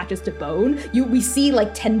flesh attaches to bone, we see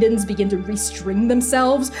like tendons begin to restring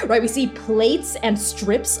themselves, right? We see plates and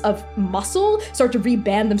strips of muscle start to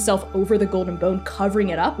reband themselves over the golden bone, covering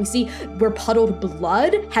it up. We see where puddled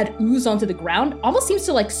blood had oozed onto the ground, almost seems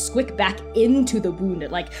to like squick back into the wound.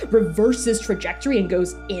 It like reverses trajectory and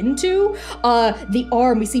goes into the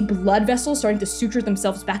arm. We see blood vessels starting to suture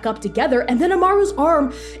themselves back up together, and then Amaru's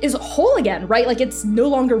arm is whole again, right? Like it's no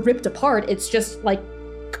longer ripped apart. It's just like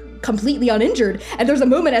completely uninjured. And there's a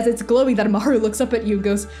moment as it's glowing that Amaru looks up at you and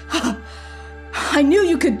goes, I knew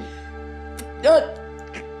you could...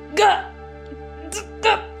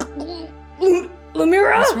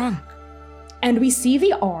 Lumira? What's wrong? And we see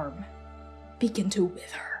the arm begin to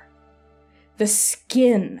wither. The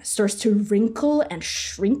skin starts to wrinkle and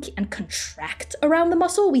shrink and contract around the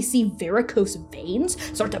muscle. We see varicose veins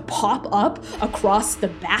start to pop up across the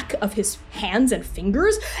back of his hands and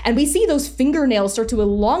fingers. And we see those fingernails start to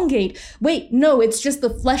elongate. Wait, no, it's just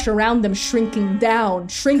the flesh around them shrinking down,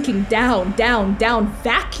 down,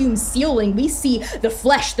 vacuum sealing. We see the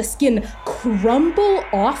flesh, the skin crumble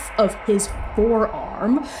off of his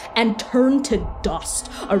forearm and turn to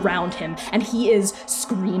dust around him. And he is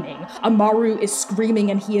screaming. Amaru is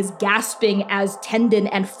screaming and he is gasping as tendon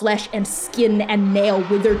and flesh and skin and nail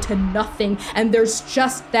wither to nothing. And there's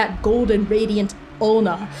just that golden radiant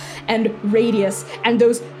ulna and radius and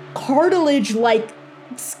those cartilage-like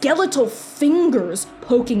skeletal fingers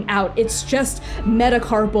poking out. It's just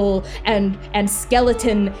metacarpal and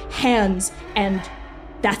skeleton hands, and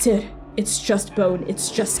that's it. It's just bone,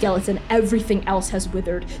 it's just skeleton. Everything else has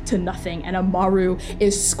withered to nothing, and Amaru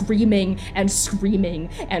is screaming and screaming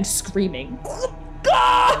and screaming.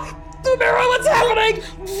 Lumira, what's happening?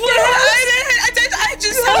 I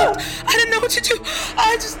just I didn't know what to do.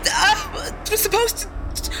 I was supposed to.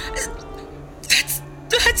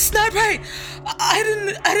 That's not right. I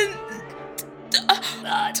didn't.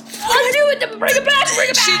 Undo it! Bring it back!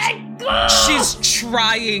 She's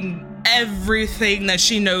trying everything that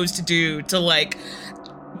she knows to do to like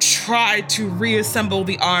try to reassemble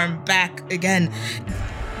the arm back again.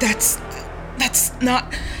 That's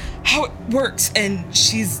not how it works. And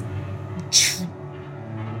she's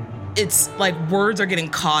it's like words are getting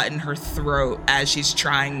caught in her throat as she's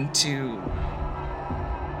trying to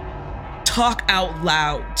talk out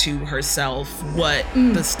loud to herself what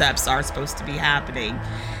the steps are supposed to be happening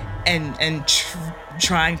and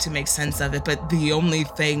trying to make sense of it. But the only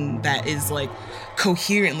thing that is like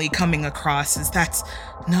coherently coming across is that's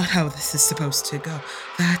not how this is supposed to go.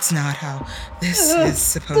 That's not how this is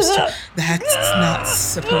supposed to. That's not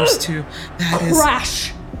supposed to. That is...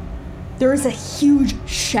 Crash! There is a huge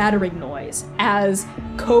shattering noise as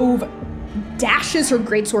Cove dashes her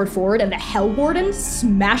greatsword forward and the Hell Warden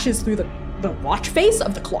smashes through the watch face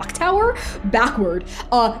of the clock tower backward.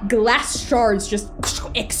 Glass shards just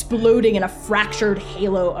exploding in a fractured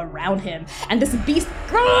halo around him. And this beast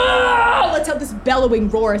lets out this bellowing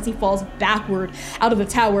roar as he falls backward out of the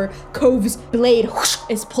tower. Cove's blade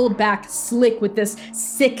is pulled back, slick with this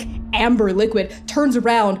sick amber liquid, turns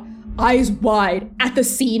around, eyes wide at the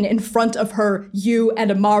scene in front of her, you and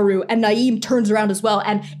Amaru, and Naeem turns around as well,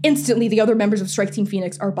 and instantly the other members of Strike Team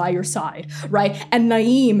Phoenix are by your side, right? And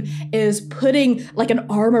Naeem is putting like an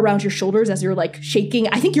arm around your shoulders as you're like shaking.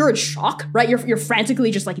 I think you're in shock, right? You're frantically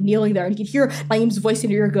just like kneeling there, and you can hear Naeem's voice in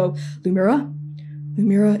your ear go, Lumira,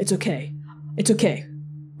 it's okay. It's okay.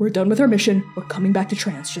 We're done with our mission. We're coming back to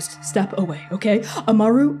trance. Just step away, okay?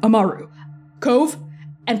 Amaru, Cove,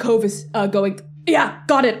 and Cove is going, yeah,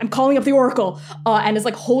 got it. I'm calling up the Oracle. And is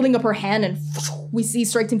like holding up her hand, and we see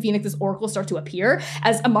Strike Team Phoenix's Oracle start to appear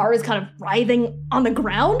as Amaru is kind of writhing on the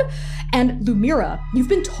ground. And Lumira, you've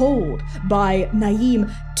been told by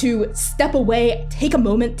Naeem to step away, take a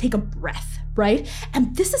moment, take a breath, right?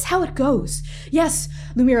 And this is how it goes. Yes,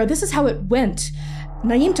 Lumira, this is how it went.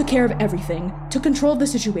 Naeem took care of everything, took control of the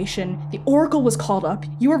situation, the Oracle was called up,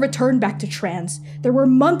 you were returned back to trance. There were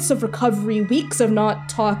months of recovery, weeks of not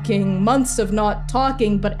talking, months of not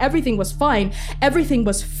talking, but everything was fine. Everything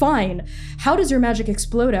was fine. How does your magic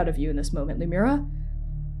explode out of you in this moment, Lumira?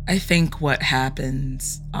 I think what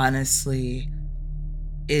happens, honestly,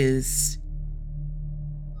 is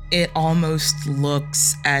it almost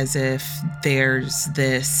looks as if there's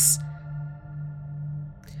this...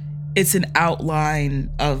 It's an outline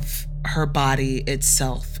of her body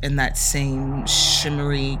itself in that same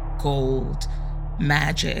shimmery gold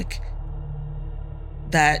magic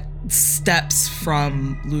that steps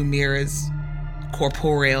from Lumira's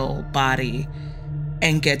corporeal body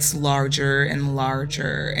and gets larger and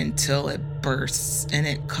larger until it bursts and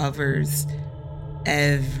it covers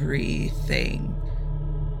everything.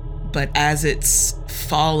 But as it's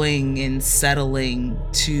falling and settling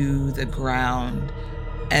to the ground,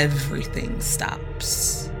 everything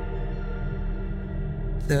stops.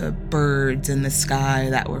 The birds in the sky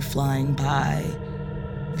that were flying by,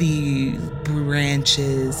 the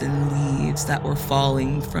branches and leaves that were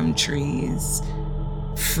falling from trees,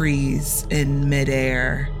 freeze in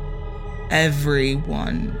midair.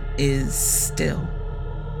 Everyone is still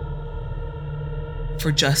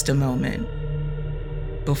for just a moment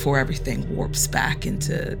before everything warps back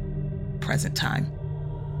into present time.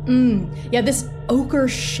 Yeah, this ochre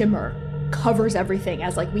shimmer covers everything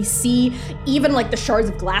as like we see even like the shards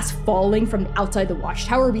of glass falling from outside the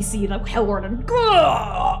watchtower. We see like Hellward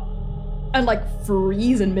and like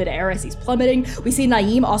freeze in midair as he's plummeting. We see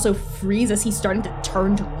Naeem also freeze as he's starting to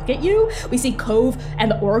turn to look at you. We see Cove and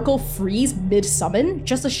the Oracle freeze mid-summon,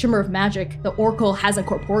 just a shimmer of magic. The Oracle hasn't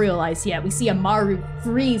corporealized yet. We see Amaru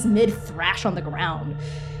freeze mid-thrash on the ground.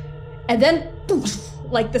 And then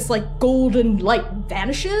like this like golden light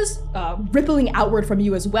vanishes, rippling outward from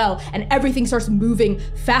you as well, and everything starts moving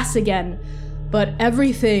fast again. But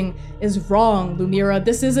everything is wrong, Lumira.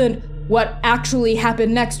 This isn't what actually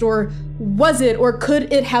happened next, or was it, or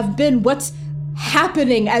could it have been? What's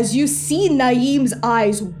happening as you see Naeem's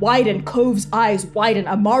eyes widen, Cove's eyes widen,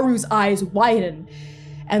 Amaru's eyes widen,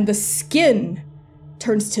 and the skin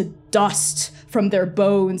turns to dust from their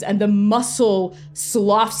bones, and the muscle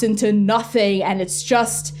sloughs into nothing, and it's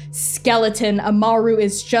just skeleton. Amaru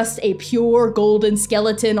is just a pure golden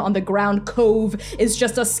skeleton on the ground. Cove is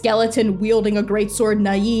just a skeleton wielding a greatsword.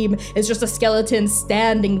 Naeem is just a skeleton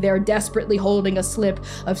standing there desperately holding a slip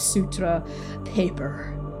of sutra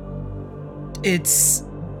paper. It's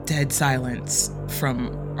dead silence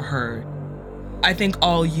from her. I think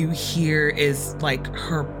all you hear is like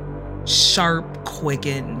her sharp,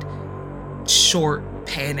 quickened, short,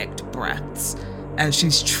 panicked breaths as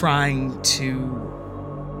she's trying to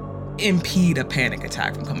impede a panic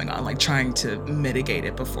attack from coming on, like trying to mitigate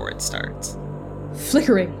it before it starts.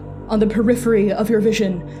 Flickering on the periphery of your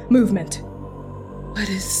vision, movement. What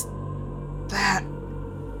is that?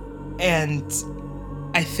 And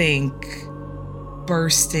I think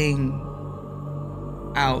bursting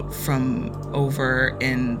out from over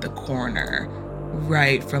in the corner,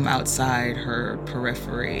 right from outside her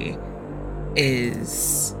periphery,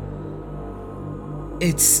 it's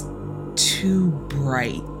too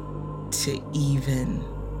bright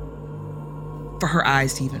for her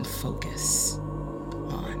eyes to even focus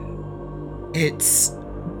on. It's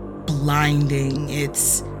blinding,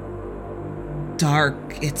 it's dark,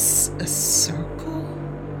 it's a circle.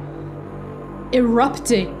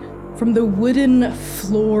 Erupting from the wooden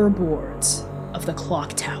floorboards of the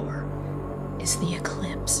clock tower is the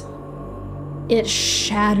eclipse. It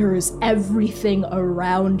shatters everything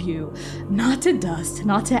around you, not to dust,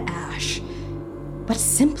 not to ash, but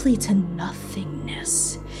simply to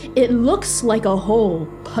nothingness. It looks like a hole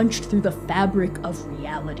punched through the fabric of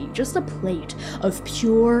reality, just a plate of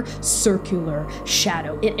pure circular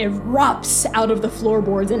shadow. It erupts out of the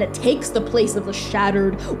floorboards and it takes the place of the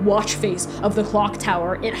shattered watch face of the clock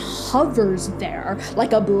tower. It hovers there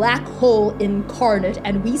like a black hole incarnate,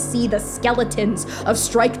 and we see the skeletons of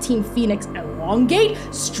Strike Team Phoenix elongate,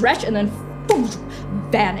 stretch, and then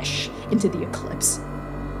vanish into the eclipse.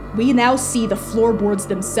 We now see the floorboards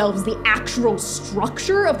themselves, the actual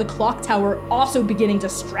structure of the clock tower, also beginning to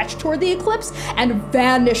stretch toward the eclipse and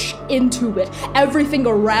vanish into it. Everything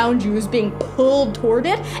around you is being pulled toward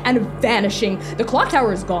it and vanishing. The clock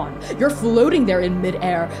tower is gone. You're floating there in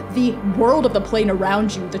midair. The world of the plane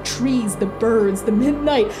around you, the trees, the birds, the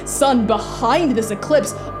midnight sun behind this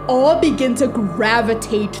eclipse all begin to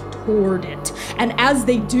gravitate toward it. And as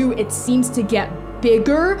they do, it seems to get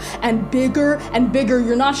bigger and bigger and bigger.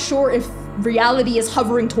 You're not sure if reality is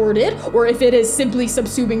hovering toward it, or if it is simply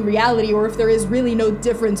subsuming reality, or if there is really no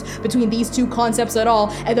difference between these two concepts at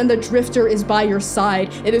all. And then the drifter is by your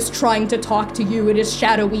side. It is trying to talk to you. It is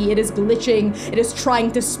shadowy. It is glitching. It is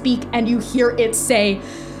trying to speak, and you hear it say,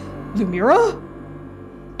 "Lumira?"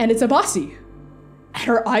 And it's Abasi. And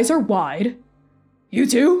her eyes are wide. "You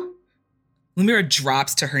too?" Lumira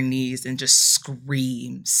drops to her knees and just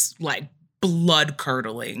screams, like blood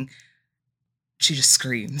curdling. She just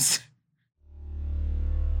screams.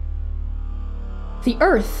 The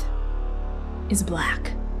earth is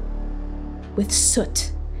black, with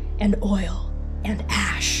soot and oil and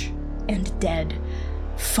ash and dead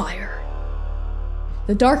fire.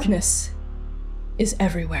 The darkness is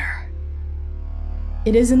everywhere.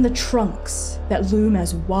 It is in the trunks that loom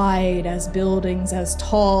as wide as buildings, as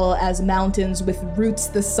tall as mountains, with roots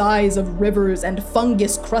the size of rivers and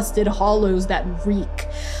fungus-crusted hollows that reek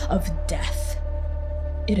of death.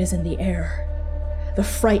 It is in the air. The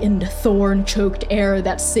frightened, thorn-choked air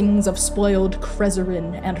that sings of spoiled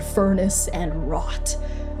Crezerin and furnace and rot.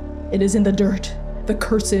 It is in the dirt, the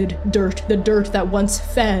cursed dirt, the dirt that once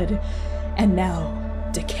fed and now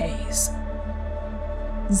decays.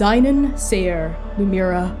 Zynon, Sayer,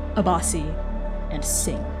 Lumira, Abasi, and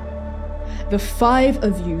Sing. The 5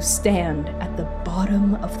 of you stand at the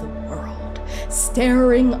bottom of the world,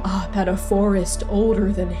 staring up at a forest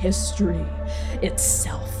older than history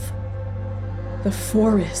itself. The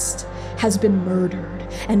forest has been murdered,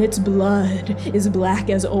 and its blood is black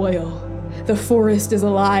as oil. The forest is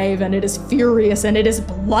alive, and it is furious, and it is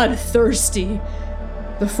bloodthirsty.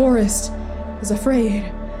 The forest is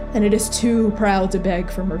afraid, and it is too proud to beg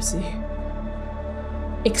for mercy.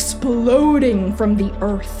 Exploding from the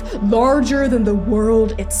earth, larger than the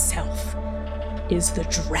world itself, is the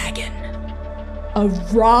dragon. A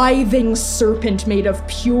writhing serpent made of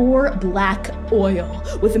pure black oil,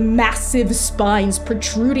 with massive spines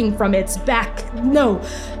protruding from its back. No,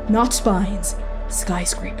 not spines,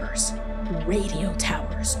 skyscrapers, radio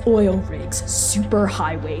towers, oil rigs,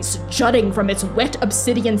 superhighways jutting from its wet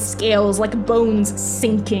obsidian scales like bones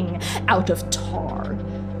sinking out of tar.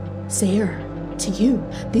 Sayer, to you,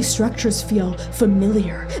 these structures feel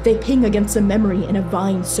familiar. They ping against a memory in a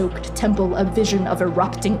vine-soaked temple, a vision of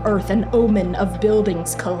erupting earth, an omen of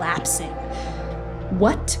buildings collapsing.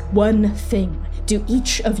 What one thing do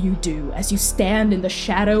each of you do as you stand in the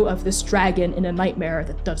shadow of this dragon in a nightmare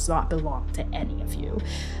that does not belong to any of you?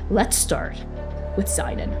 Let's start with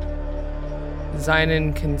Zynon.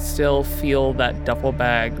 Zynon can still feel that duffel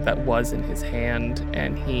bag that was in his hand,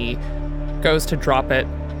 and he goes to drop it,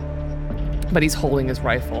 but he's holding his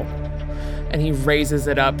rifle. And he raises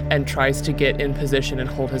it up and tries to get in position and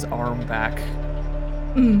hold his arm back.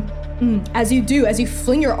 As you do, as you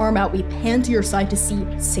fling your arm out, we pan to your side to see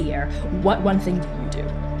Sayer. What one thing do you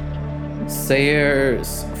do?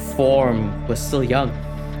 Sayer's form was still young,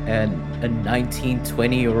 and a 19,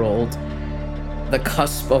 20-year-old, the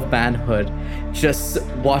cusp of manhood, just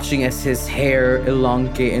watching as his hair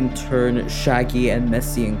elongate and turn shaggy and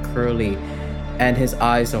messy and curly, and his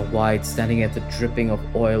eyes are wide, standing at the dripping of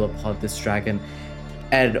oil upon this dragon,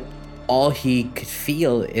 and all he could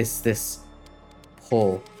feel is this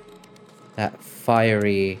pull, that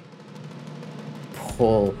fiery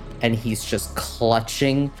pull, and he's just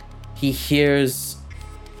clutching. He hears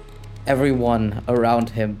everyone around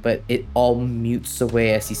him, but it all mutes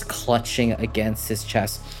away as he's clutching against his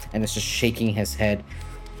chest, and it's just shaking his head.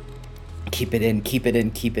 Keep it in, keep it in,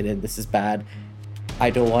 keep it in. This is bad. I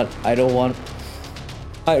don't want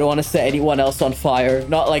to set anyone else on fire.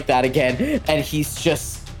 Not like that again. And he's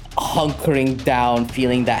just hunkering down,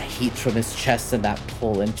 feeling that heat from his chest and that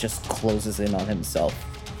pull, and just closes in on himself.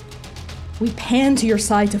 We pan to your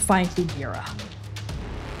side to find Lumira.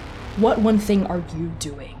 What one thing are you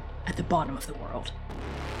doing at the bottom of the world?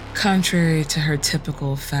 Contrary to her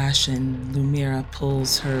typical fashion, Lumira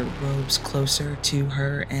pulls her robes closer to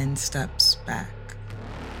her and steps back.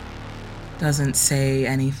 Doesn't say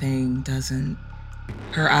anything,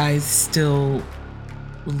 Her eyes still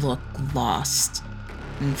look lost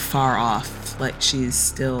and far off, like she's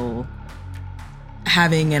still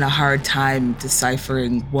having a hard time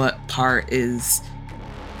deciphering what part is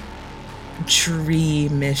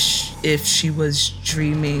dreamish, if she was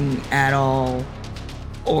dreaming at all,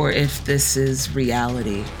 or if this is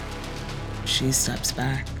reality. She steps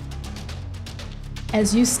back.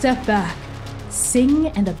 As you step back, Sing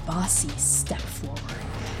and Abasi step forward.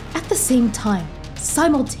 At the same time,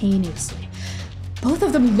 simultaneously, both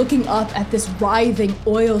of them looking up at this writhing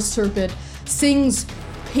oil serpent, Sing's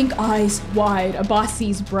pink eyes wide,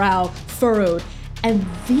 Abasi's brow furrowed, and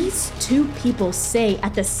these two people say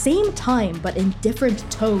at the same time, but in different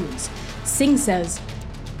tones. Sing says,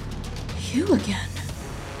 "You again."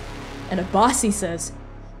 And Abasi says,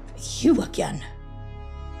 "You again."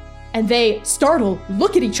 And they, startled,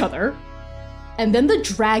 look at each other, and then the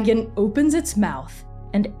dragon opens its mouth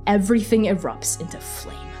and everything erupts into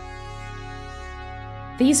flame.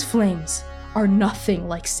 These flames are nothing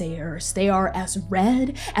like Sayer's. They are as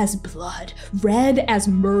red as blood, red as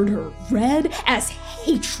murder, red as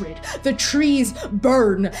hatred. The trees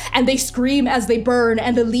burn, and they scream as they burn,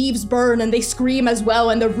 and the leaves burn, and they scream as well,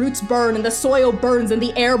 and the roots burn, and the soil burns, and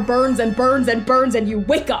the air burns and burns and burns, and you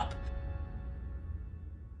wake up.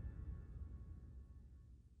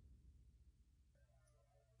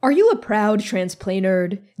 Are you a proud transplay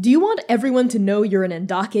nerd? Do you want everyone to know you're an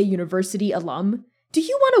Endake University alum? Do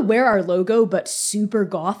you want to wear our logo but super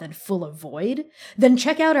goth and full of void? Then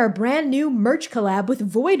check out our brand new merch collab with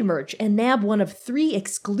Void Merch and nab one of 3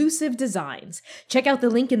 exclusive designs. Check out the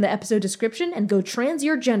link in the episode description and go trans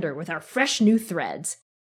your gender with our fresh new threads.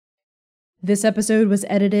 This episode was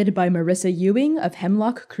edited by Marissa Ewing of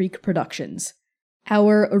Hemlock Creek Productions.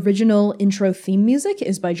 Our original intro theme music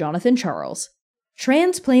is by Jonathan Charles.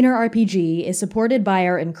 Transplanar RPG is supported by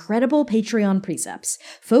our incredible Patreon precepts,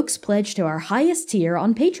 folks pledged to our highest tier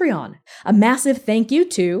on Patreon. A massive thank you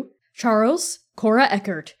to Charles, Cora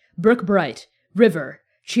Eckert, Brooke Bright, River,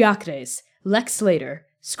 Chiakres, Lex Slater,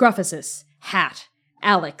 Scruffusus, Hat,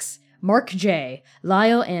 Alex, Mark J,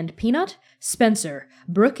 Lyle and Peanut, Spencer,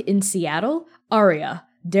 Brooke in Seattle, Aria,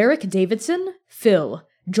 Derek Davidson, Phil,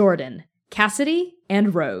 Jordan, Cassidy,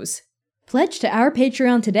 and Rose. Pledge to our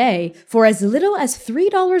Patreon today for as little as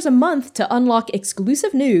 $3 a month to unlock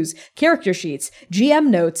exclusive news, character sheets, GM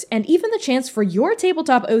notes, and even the chance for your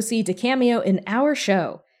tabletop OC to cameo in our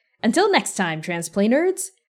show. Until next time, Transplay Nerds,